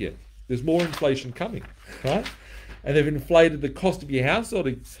got that yet. There's more inflation coming, right? And they've inflated the cost of your household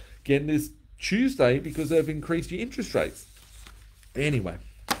again this Tuesday because they've increased your interest rates. Anyway,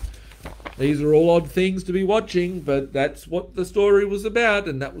 these are all odd things to be watching, but that's what the story was about,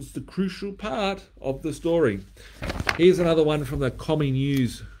 and that was the crucial part of the story. Here's another one from the Commie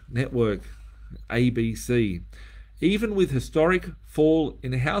News Network, ABC. Even with historic fall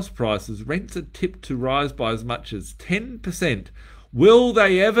in house prices, rents are tipped to rise by as much as 10%. Will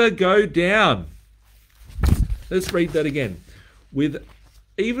they ever go down? Let's read that again.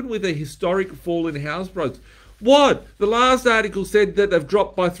 Even with a historic fall in house prices. What? The last article said that they've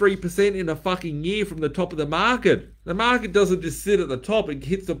dropped by 3% in a fucking year from the top of the market. The market doesn't just sit at the top. It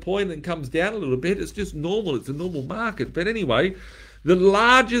hits a point and comes down a little bit. It's just normal. It's a normal market. But anyway, the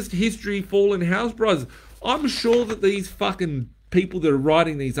largest history fall in house prices. I'm sure that these fucking people that are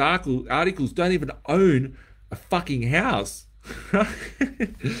writing these articles don't even own a fucking house.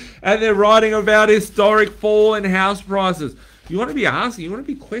 And they're writing about historic fall in house prices. You want to be asking, you want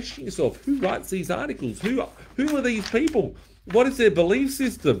to be questioning yourself, who writes these articles? Who are these people? What is their belief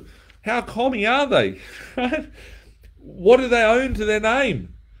system? How commie are they? What do they own to their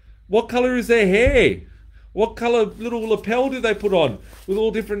name? What colour is their hair? What colour little lapel do they put on with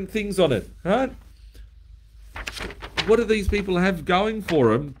all different things on it? Right? What do these people have going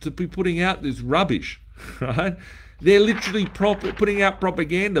for them to be putting out this rubbish? Right? They're literally putting out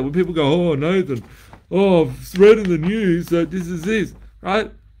propaganda where people go, oh, Nathan, I've read in the news that this is this, right?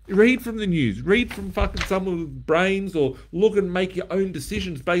 Read from the news. Read from fucking someone with brains, or look and make your own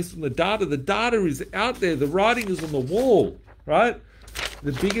decisions based on the data. The data is out there. The writing is on the wall, right?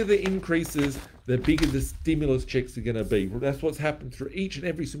 The bigger the increases, the bigger the stimulus checks are going to be. That's what's happened through each and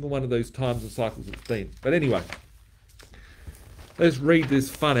every single one of those times and cycles it's been. But anyway, let's read this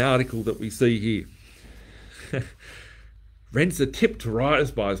fun article that we see here. Rents are tipped to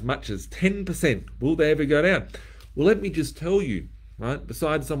rise by as much as 10%. Will they ever go down? Well, let me just tell you, right?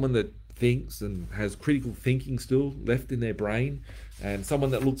 Besides someone that thinks and has critical thinking still left in their brain, and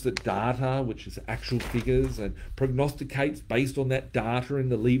someone that looks at data, which is actual figures, and prognosticates based on that data and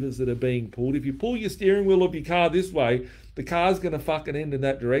the levers that are being pulled. If you pull your steering wheel of your car this way, the car's going to fucking end in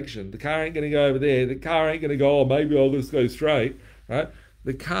that direction. The car ain't going to go over there. The car ain't going to go, oh, maybe I'll just go straight, right?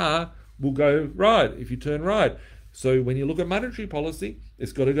 The car will go right if you turn right. So when you look at monetary policy,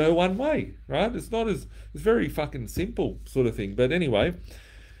 it's got to go one way, right? It's very fucking simple sort of thing. But anyway,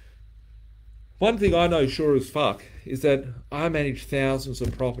 one thing I know sure as fuck is that I manage thousands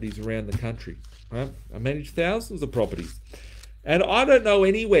of properties around the country, right? I manage thousands of properties. And I don't know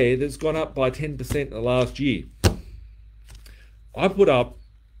anywhere that's gone up by 10% in the last year. I put up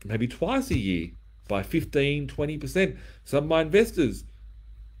maybe twice a year by 15, 20%. Some of my investors,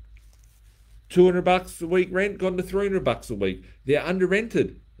 $200 a week rent, gone to $300 a week. They're under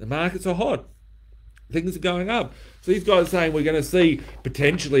rented. The markets are hot. Things are going up. So these guys are saying we're going to see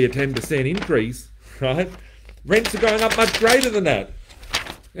potentially a 10% increase, right? Rents are going up much greater than that.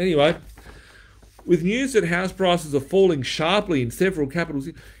 Anyway, with news that house prices are falling sharply in several capital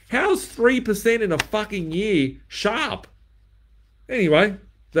cities, how's 3% in a fucking year sharp? Anyway,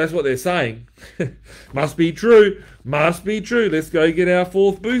 that's what they're saying. Must be true. Must be true. Let's go get our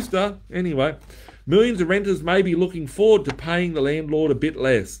fourth booster. Anyway, millions of renters may be looking forward to paying the landlord a bit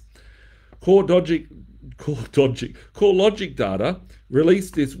less. CoreLogic data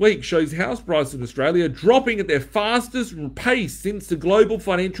released this week shows house prices in Australia dropping at their fastest pace since the global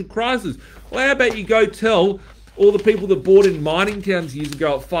financial crisis. Well, how about you go tell all the people that bought in mining towns years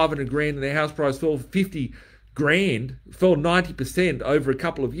ago at 500 grand and their house price fell 50 grand, fell 90% over a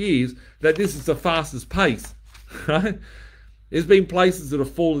couple of years, that this is the fastest pace, right? There's been places that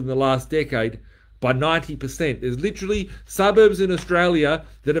have fallen in the last decade by 90%. There's literally suburbs in Australia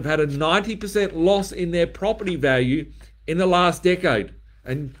that have had a 90% loss in their property value in the last decade.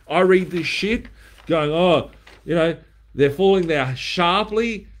 And I read this shit going, oh, they're falling there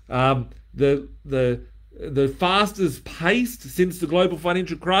sharply. The fastest paced since the global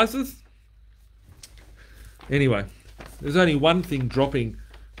financial crisis. Anyway, there's only one thing dropping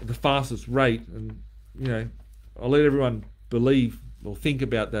at the fastest rate, and you know, I'll let everyone believe or think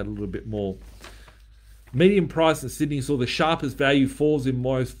about that a little bit more. Median price in Sydney saw the sharpest value falls in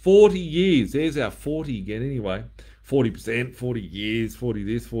almost 40 years. There's our 40 again anyway. 40%, 40 years, 40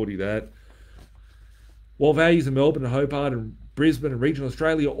 this, 40 that. While values in Melbourne and Hobart and Brisbane and regional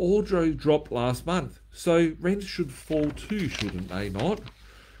Australia all dropped last month. So rents should fall too, shouldn't they not?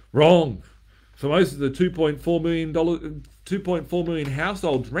 Wrong. For most of the 2.4 million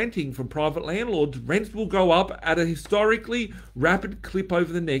households renting from private landlords, rents will go up at a historically rapid clip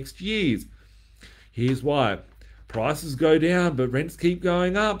over the next years. Here's why. Prices go down, but rents keep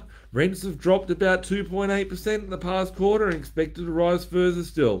going up. Rents have dropped about 2.8% in the past quarter and expected to rise further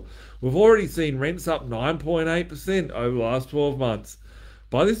still. We've already seen rents up 9.8% over the last 12 months.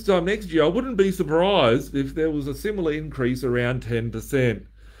 By this time next year, I wouldn't be surprised if there was a similar increase around 10%.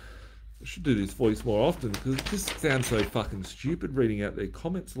 I should do this voice more often because it just sounds so fucking stupid reading out their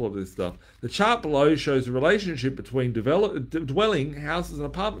comments, a lot of this stuff. The chart below shows the relationship between dwelling, houses and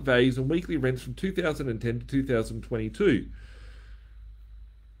apartment values and weekly rents from 2010 to 2022.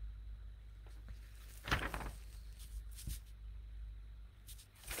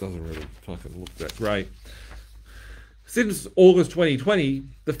 Doesn't really fucking look that great. Since August 2020,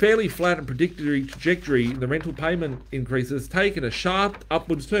 the fairly flat and predictable trajectory in the rental payment increases has taken a sharp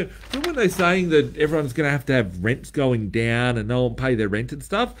upwards turn. Remember when they're saying that everyone's going to have rents going down and no one pay their rent and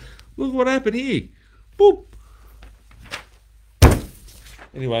stuff? Look what happened here. Boop.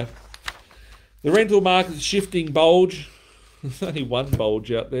 Anyway, the rental market's shifting bulge. There's only one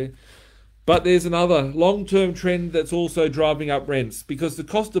bulge out there. But there's another long-term trend that's also driving up rents because the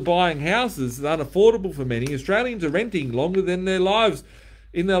cost of buying houses is unaffordable for many. Australians are renting longer than their lives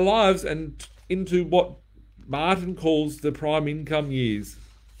and into what Martin calls the prime income years.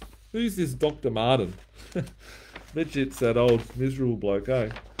 Who's this Dr. Martin? Bet it's that old miserable bloke, eh?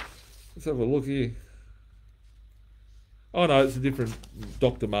 Let's have a look here. Oh no, it's a different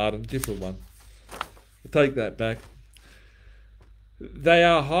Dr. Martin, different one. I'll take that back. They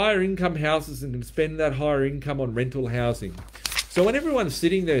are higher income houses and can spend that higher income on rental housing. So when everyone's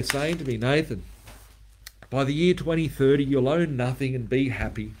sitting there saying to me, Nathan, by the year 2030, you'll own nothing and be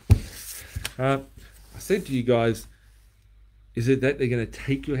happy. I said to you guys, is it that they're going to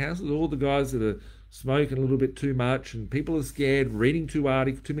take your houses? All the guys that are smoking a little bit too much and people are scared, reading too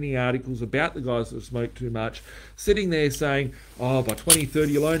many articles about the guys that smoke too much, sitting there saying, oh, by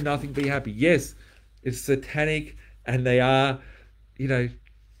 2030, you'll own nothing, be happy. Yes, it's satanic and they are, you know,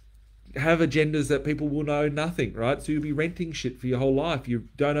 have agendas that people will know nothing, right? So you'll be renting shit for your whole life. You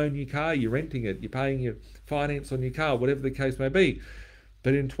don't own your car, you're renting it. You're paying your finance on your car, whatever the case may be.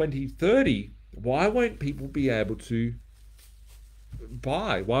 But in 2030, why won't people be able to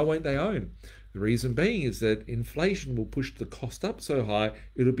buy? Why won't they own? The reason being is that inflation will push the cost up so high,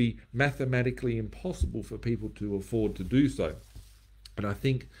 it'll be mathematically impossible for people to afford to do so. And I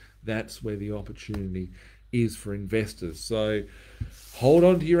think that's where the opportunity is for investors. So hold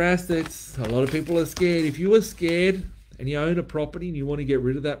on to your assets. A lot of people are scared. If you are scared and you own a property and you want to get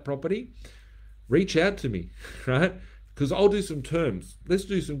rid of that property, reach out to me, right? Because I'll do some terms. Let's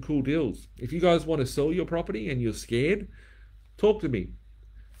do some cool deals. If you guys want to sell your property and you're scared, talk to me.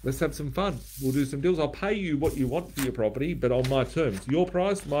 Let's have some fun. We'll do some deals. I'll pay you what you want for your property, but on my terms. Your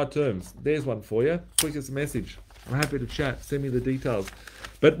price, my terms. There's one for you. Quick as a message. I'm happy to chat. Send me the details.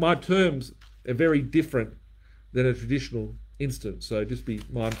 But my terms are very different than a traditional instance. So just be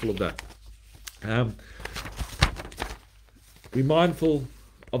mindful of that. Be mindful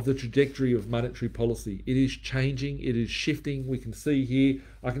of the trajectory of monetary policy. It is changing. It is shifting. We can see here.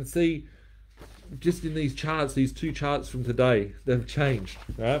 I can see just in these charts, these two charts from today, they've changed,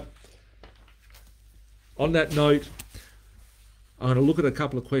 right? On that note, I'm going to look at a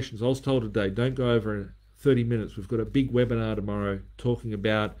couple of questions. I was told today, don't go over 30 minutes. We've got a big webinar tomorrow talking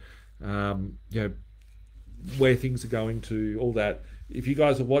about, you know, where things are going to, all that. If you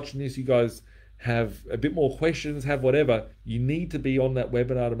guys are watching this, you guys have a bit more questions, have whatever, you need to be on that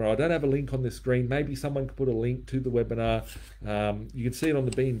webinar tomorrow. I don't have a link on the screen. Maybe someone could put a link to the webinar. You can see it on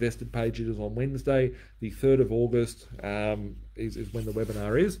the B.Invested page. It is on Wednesday, the 3rd of August is when the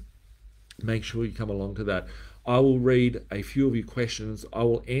webinar is. Make sure you come along to that. I will read a few of your questions. I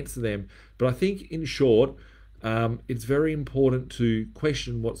will answer them. But I think, in short, it's very important to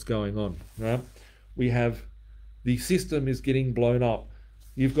question what's going on. Right? We have the system is getting blown up.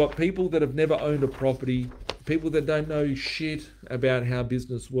 You've got people that have never owned a property, people that don't know shit about how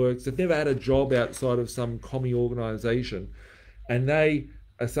business works. They've never had a job outside of some commie organisation. And they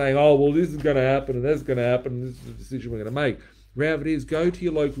are saying, oh, well, this is going to happen and that's going to happen. And this is the decision we're going to make. Reality is, go to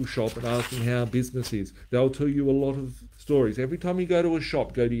your local shop and ask them how business is. They'll tell you a lot of stories. Every time you go to a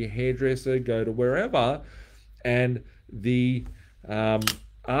shop, go to your hairdresser, go to wherever, and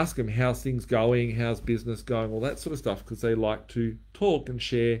ask them how's things going, how's business going, all that sort of stuff, because they like to talk and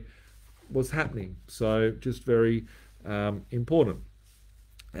share what's happening. So just very important.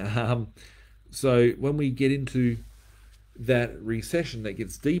 So when we get into that recession that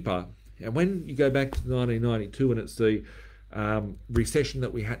gets deeper, and when you go back to 1992 and it's the recession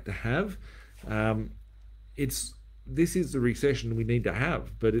that we had to have, this is the recession we need to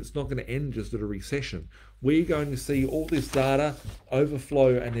have, but it's not going to end just at a recession. We're going to see all this data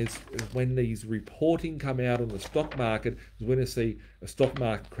overflow, and when these reporting come out on the stock market, we're going to see a stock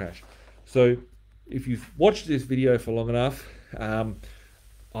market crash. So if you've watched this video for long enough,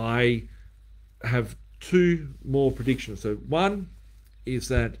 I have two more predictions. So one is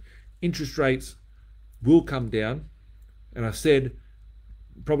that interest rates will come down, and I said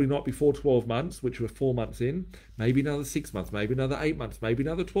probably not before 12 months, which we're 4 months in, maybe another 6 months, maybe another 8 months, maybe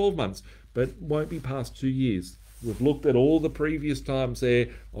another 12 months, but won't be past 2 years. We've looked at all the previous times there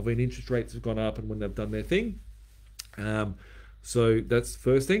of when interest rates have gone up and when they've done their thing. So that's the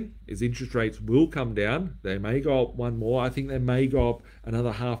first thing, is interest rates will come down. They may go up one more. I think they may go up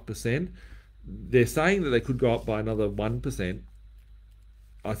another 0.5%. They're saying that they could go up by another 1%.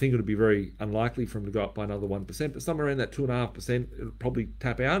 I think it would be very unlikely for them to go up by another 1%, but somewhere around that 2.5%, it'll probably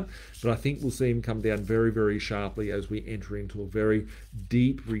tap out. But I think we'll see them come down very, very sharply as we enter into a very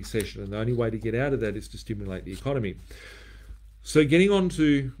deep recession. And the only way to get out of that is to stimulate the economy. So getting on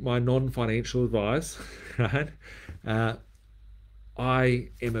to my non-financial advice, right? I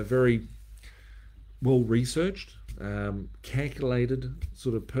am a very well-researched, calculated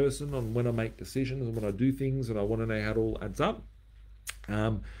sort of person on when I make decisions and when I do things, and I want to know how it all adds up.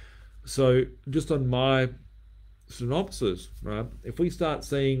 So just on my synopsis, right, if we start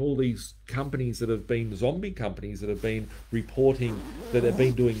seeing all these companies that have been zombie companies that have been reporting that they've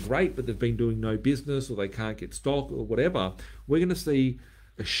been doing great, but they've been doing no business, or they can't get stock or whatever, we're going to see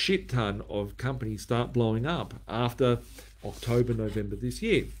a shit ton of companies start blowing up after October, November this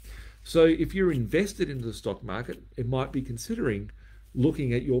year. So if you're invested into the stock market, it might be considering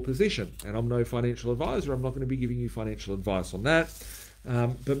looking at your position. And I'm no financial advisor. I'm not going to be giving you financial advice on that.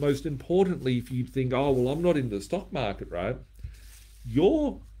 But most importantly, if you think, oh, well, I'm not in the stock market, right?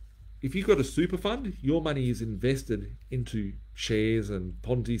 If you've got a super fund, your money is invested into shares and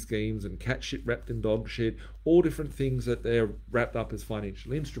Ponzi schemes and cat shit wrapped in dog shit, all different things that they're wrapped up as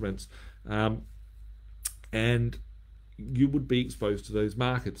financial instruments. And you would be exposed to those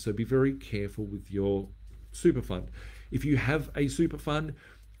markets. So be very careful with your super fund. If you have a super fund,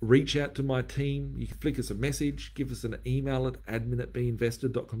 reach out to my team. You can flick us a message, give us an email at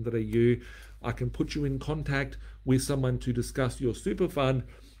admin@binvested.com.au. I can put you in contact with someone to discuss your super fund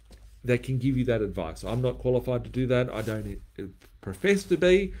that can give you that advice. I'm not qualified to do that. I don't profess to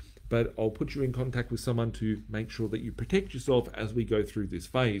be, but I'll put you in contact with someone to make sure that you protect yourself as we go through this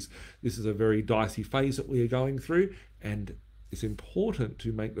phase. This is a very dicey phase that we are going through, and it's important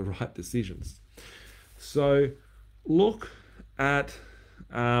to make the right decisions. So look at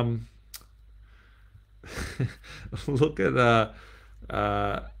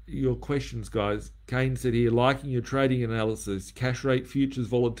your questions, guys. Kane said here, liking your trading analysis. Cash rate futures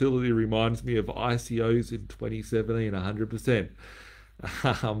volatility reminds me of ICOs in 2017, 100%.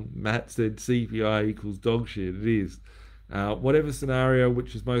 Matt said CPI equals dog shit. It is. Whatever scenario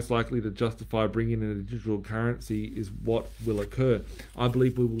which is most likely to justify bringing in a digital currency is what will occur. I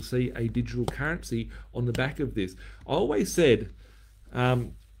believe we will see a digital currency on the back of this. I always said,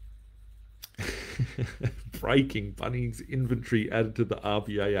 breaking Bunnings inventory added to the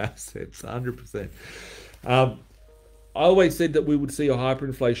RBA assets, 100%. I always said that we would see a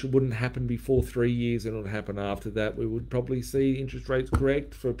hyperinflation wouldn't happen before 3 years, and it would happen after that. We would probably see interest rates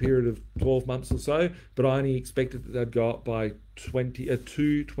correct for a period of 12 months or so, but I only expected that they'd go up by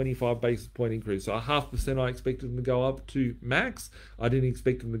 25 basis point increase. So 0.5% I expected them to go up to max. I didn't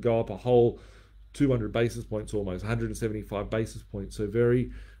expect them to go up a whole 200 basis points, almost 175 basis points. So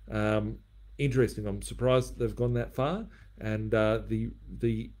very interesting. I'm surprised that they've gone that far, and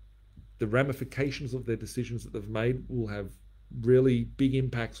the ramifications of their decisions that they've made will have really big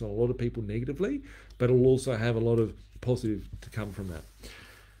impacts on a lot of people negatively, but it'll also have a lot of positive to come from that.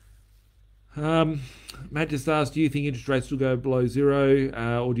 Matt just asked, do you think interest rates will go below zero,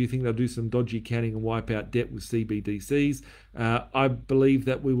 or do you think they'll do some dodgy accounting and wipe out debt with CBDCs? I believe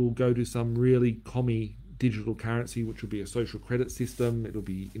that we will go to some really commie digital currency, which will be a social credit system. It'll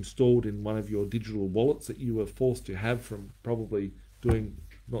be installed in one of your digital wallets that you were forced to have from probably doing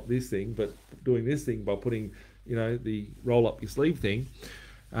not this thing, but doing this thing by putting the roll up your sleeve thing.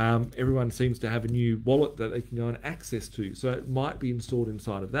 Everyone seems to have a new wallet that they can go and access to. So it might be installed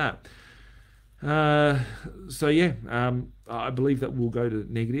inside of that. I believe that will go to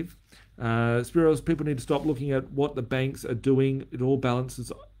negative. Spiros, people need to stop looking at what the banks are doing. It all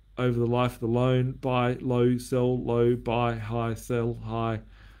balances over the life of the loan. Buy low, sell low, buy high, sell high.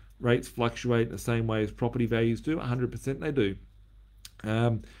 Rates fluctuate in the same way as property values do. 100% they do.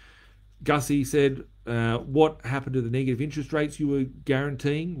 Gussie said, what happened to the negative interest rates you were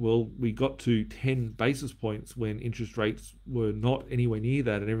guaranteeing? Well, we got to 10 basis points when interest rates were not anywhere near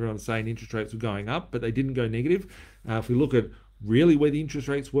that, and everyone's saying interest rates were going up, but they didn't go negative. If we look at really where the interest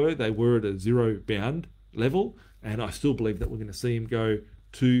rates were, they were at a zero bound level, and I still believe that we're going to see them go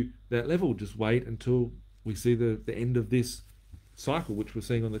to that level. Just wait until we see the end of this cycle, which we're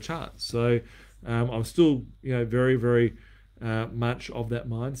seeing on the charts. So I'm still, very, very much of that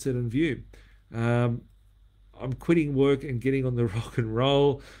mindset and view. I'm quitting work and getting on the rock and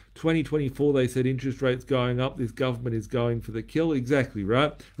roll. 2024, they said interest rates going up. This government is going for the kill. Exactly,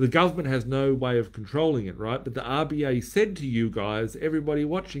 right? The government has no way of controlling it, right? But the RBA said to you guys, everybody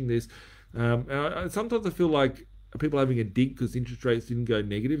watching this, sometimes I feel like people having a dig because interest rates didn't go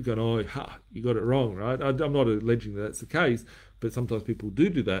negative, going, oh, you got it wrong, right? I'm not alleging that that's the case, but sometimes people do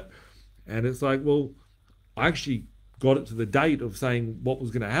that. And it's like, well, I actually got it to the date of saying what was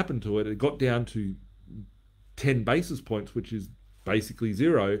going to happen to it. It got down to 10 basis points, which is basically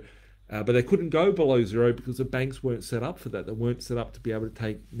zero, but they couldn't go below zero because the banks weren't set up for that. They weren't set up to be able to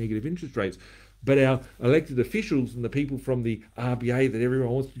take negative interest rates. But our elected officials and the people from the RBA that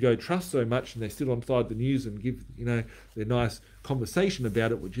everyone wants to go trust so much, and they sit on side the news and give their nice conversation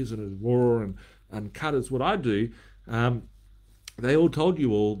about it, which isn't as raw and uncut as what I do, they all told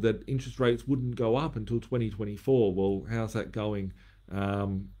you all that interest rates wouldn't go up until 2024. Well, how's that going?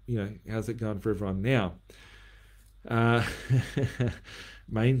 How's it going for everyone now?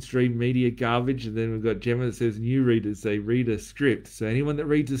 Mainstream media garbage, and then we've got Gemma that says new readers, they read a script. So anyone that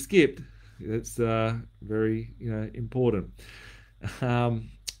reads a script, that's very important.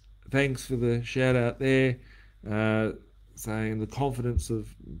 Thanks for the shout out there, saying the confidence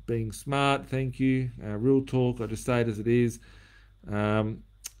of being smart. Thank you. Real talk, I just say it as it is. A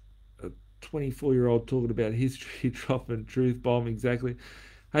 24-year-old talking about history, dropping truth bomb. Exactly.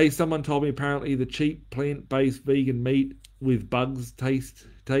 Hey, someone told me apparently the cheap plant-based vegan meat with bugs taste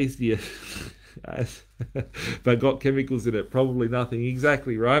tastier, but got chemicals in it. Probably nothing.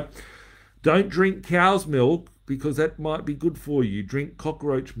 Exactly, right? Don't drink cow's milk because that might be good for you. Drink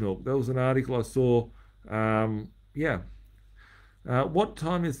cockroach milk. That was an article I saw. What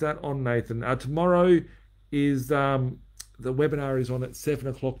time is that on, Nathan? Tomorrow is the webinar is on at 7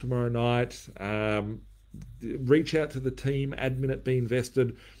 o'clock tomorrow night. Reach out to the team, admin at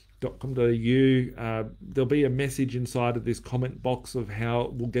B.Invested.com.au. There'll be a message inside of this comment box of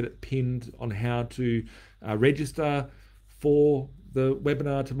how we'll get it pinned on how to register for the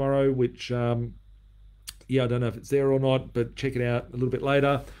webinar tomorrow, which, I don't know if it's there or not, but check it out a little bit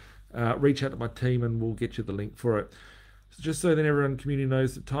later. Reach out to my team and we'll get you the link for it. So just so that everyone in the community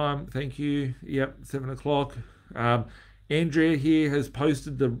knows the time, thank you. Yep, 7 o'clock. Andrea here has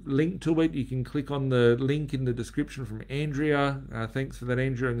posted the link to it. You can click on the link in the description from Andrea. Thanks for that,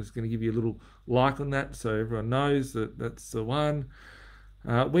 Andrea. I'm just going to give you a little like on that so everyone knows that that's the one.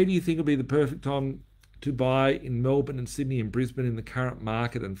 Where do you think will be the perfect time to buy in Melbourne and Sydney and Brisbane in the current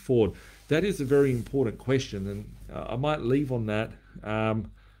market and forward? That is a very important question, and I might leave on that.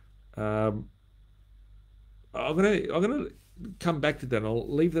 I'm gonna come back to that.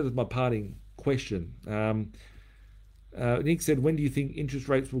 I'll leave that as my parting question. Nick said, when do you think interest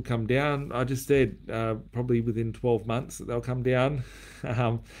rates will come down? I just said probably within 12 months that they'll come down.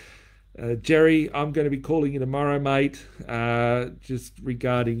 Jerry, I'm going to be calling you tomorrow, mate, just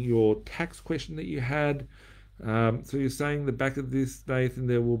regarding your tax question that you had. So you're saying the back of this, Nathan,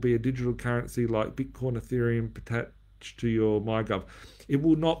 there will be a digital currency like Bitcoin, Ethereum attached to your MyGov. It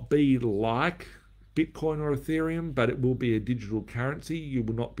will not be like Bitcoin or Ethereum, but it will be a digital currency. You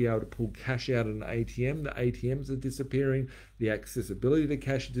will not be able to pull cash out of an ATM. The ATMs are disappearing. The accessibility to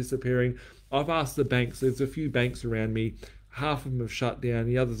cash is disappearing. I've asked the banks, there's a few banks around me, half of them have shut down,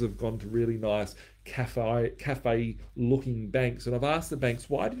 the others have gone to really nice cafe looking banks. And I've asked the banks,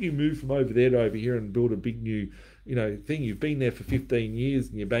 why did you move from over there to over here and build a big new thing? You've been there for 15 years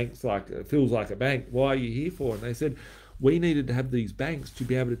and your bank's feels like a bank. Why are you here for? And they said, we needed to have these banks to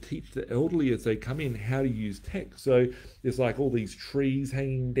be able to teach the elderly as they come in how to use tech. So there's like all these trees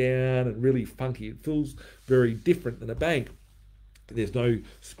hanging down and really funky. It feels very different than a bank. There's no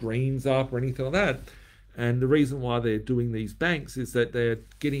screens up or anything like that. And the reason why they're doing these banks is that they're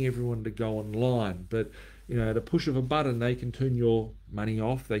getting everyone to go online. But at a push of a button, they can turn your money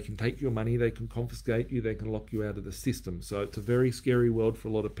off, they can take your money, they can confiscate you, they can lock you out of the system. So it's a very scary world for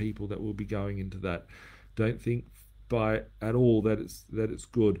a lot of people that will be going into that. Don't think by at all that it's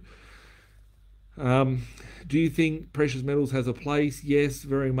good. Do you think precious metals has a place? Yes,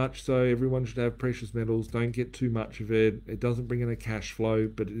 very much so. Everyone should have precious metals. Don't get too much of it. It doesn't bring in a cash flow,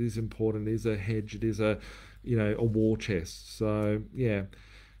 but it is important. It is a hedge. It is a war chest. So yeah.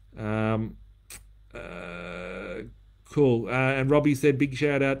 Cool. And Robbie said, big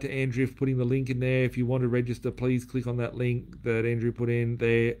shout out to Andrew for putting the link in there. If you want to register, please click on that link that Andrew put in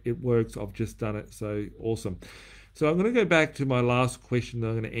there. It works. I've just done it. So awesome. So I'm going to go back to my last question that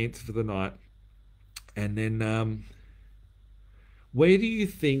I'm going to answer for the night. And then where do you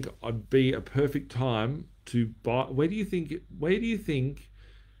think I'd be a perfect time to buy? Where do you think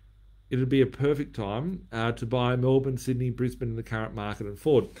it'd be a perfect time to buy Melbourne, Sydney, Brisbane in the current market and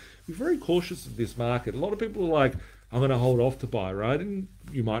forward? Be very cautious of this market. A lot of people are like, I'm going to hold off to buy, right? And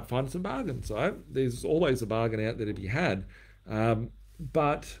you might find some bargains, right? There's always a bargain out there to be had.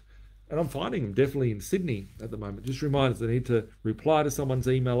 And I'm finding them definitely in Sydney at the moment. Just reminders, I need to reply to someone's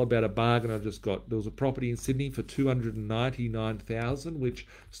email about a bargain I just got. There was a property in Sydney for $299,000, which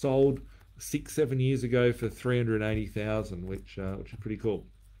sold 6-7 years ago for $380,000, which is pretty cool.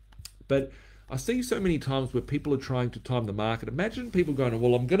 But I see so many times where people are trying to time the market. Imagine people going,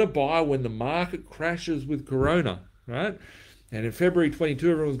 well, I'm going to buy when the market crashes with Corona, right? And in February 22,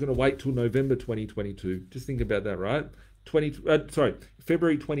 everyone's going to wait till November 2022. Just think about that, right?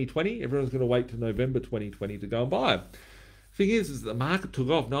 February 2020, everyone's going to wait till November 2020 to go and buy. Thing is the market took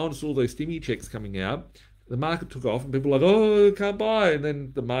off. No one saw those stimmy checks coming out. The market took off and people were like, oh, I can't buy. And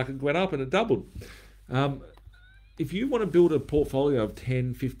then the market went up and it doubled. If you want to build a portfolio of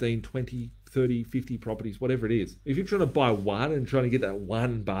 10, 15, 20, 30, 50 properties, whatever it is, if you're trying to buy one and trying to get that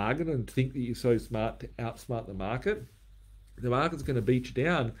one bargain and think that you're so smart to outsmart the market's going to beat you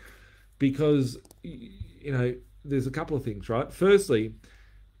down because, there's a couple of things, right? Firstly,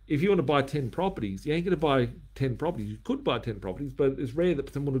 if you want to buy 10 properties, you ain't going to buy 10 properties. You could buy 10 properties, but it's rare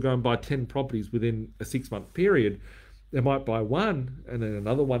that someone will go and buy 10 properties within a 6-month period. They might buy one and then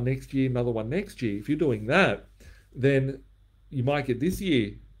another one next year, another one next year. If you're doing that, then you might get this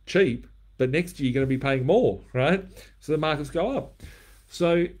year cheap, but next year you're going to be paying more, right? So the markets go up.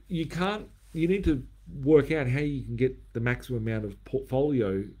 So you need to work out how you can get the maximum amount of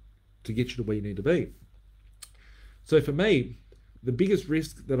portfolio to get you to where you need to be. So for me, the biggest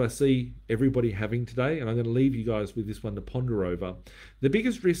risk that I see everybody having today, and I'm going to leave you guys with this one to ponder over, the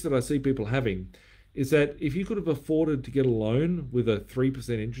biggest risk that I see people having is that if you could have afforded to get a loan with a 3%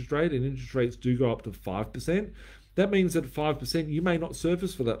 interest rate, and interest rates do go up to 5%, that means that at 5% you may not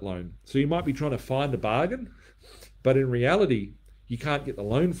service for that loan. So you might be trying to find a bargain, but in reality, you can't get the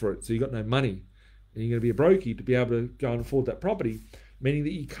loan for it, so you've got no money. And you're going to be a brokey to be able to go and afford that property, meaning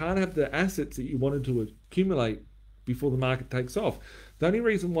that you can't have the assets that you wanted to accumulate before the market takes off. The only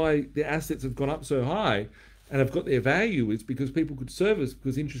reason why the assets have gone up so high and have got their value is because people could service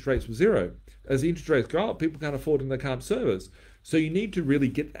because interest rates were zero. As the interest rates go up, people can't afford and they can't service. So you need to really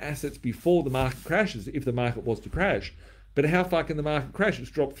get the assets before the market crashes, if the market was to crash. But how far can the market crash? It's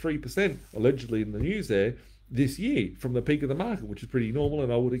dropped 3%, allegedly in the news there, this year from the peak of the market, which is pretty normal,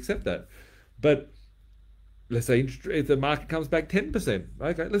 and I would accept that. But let's say if the market comes back 10%,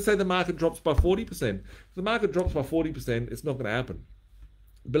 okay, let's say the market drops by 40%. If the market drops by 40%, it's not going to happen.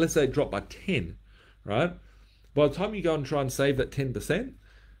 But let's say it dropped by 10, right? By the time you go and try and save that 10%,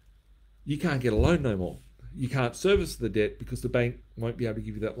 you can't get a loan no more. You can't service the debt because the bank won't be able to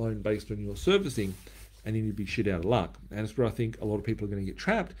give you that loan based on your servicing, and then you'd be shit out of luck. And that's where I think a lot of people are going to get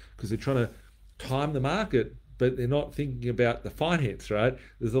trapped because they're trying to time the market, but they're not thinking about the finance, right?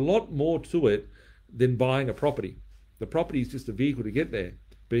 There's a lot more to it than buying a property. The property is just a vehicle to get there.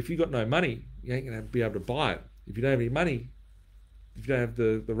 But if you've got no money, you ain't going to be able to buy it. If you don't have any money, if you don't have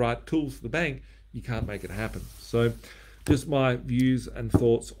the right tools for the bank, you can't make it happen. So just my views and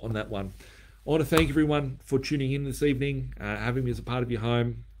thoughts on that one. I want to thank everyone for tuning in this evening, having me as a part of your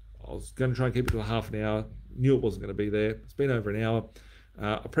home. I was going to try and keep it to a half an hour. Knew it wasn't going to be there. It's been over an hour.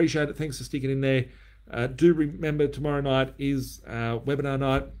 Appreciate it. Thanks for sticking in there. Do remember tomorrow night is webinar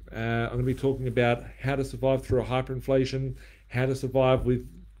night. I'm going to be talking about how to survive through a hyperinflation, how to survive with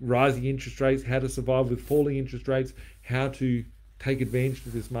rising interest rates, how to survive with falling interest rates, how to take advantage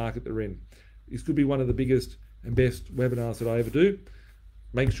of this market they're in. This could be one of the biggest and best webinars that I ever do.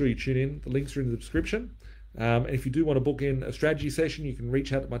 Make sure you tune in. The links are in the description. And if you do want to book in a strategy session, you can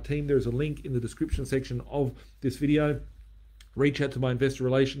reach out to my team. There's a link in the description section of this video. Reach out to my investor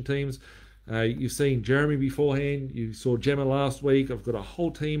relation teams. You've seen Jeremy beforehand. You saw Gemma last week. I've got a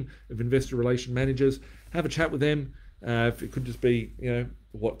whole team of investor relation managers. have a chat with them. If it could just be,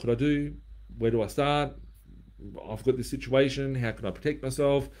 what could I do? Where do I start? I've got this situation. How can I protect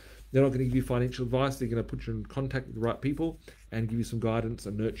myself? They're not going to give you financial advice. They're going to put you in contact with the right people and give you some guidance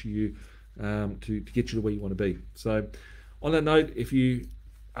and nurture you to get you to where you want to be. So on that note, if you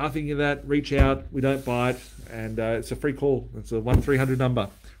are thinking of that, reach out. We don't bite, and it's a free call. It's a 1300 number.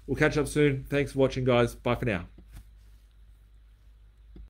 We'll catch up soon. Thanks for watching, guys. Bye for now.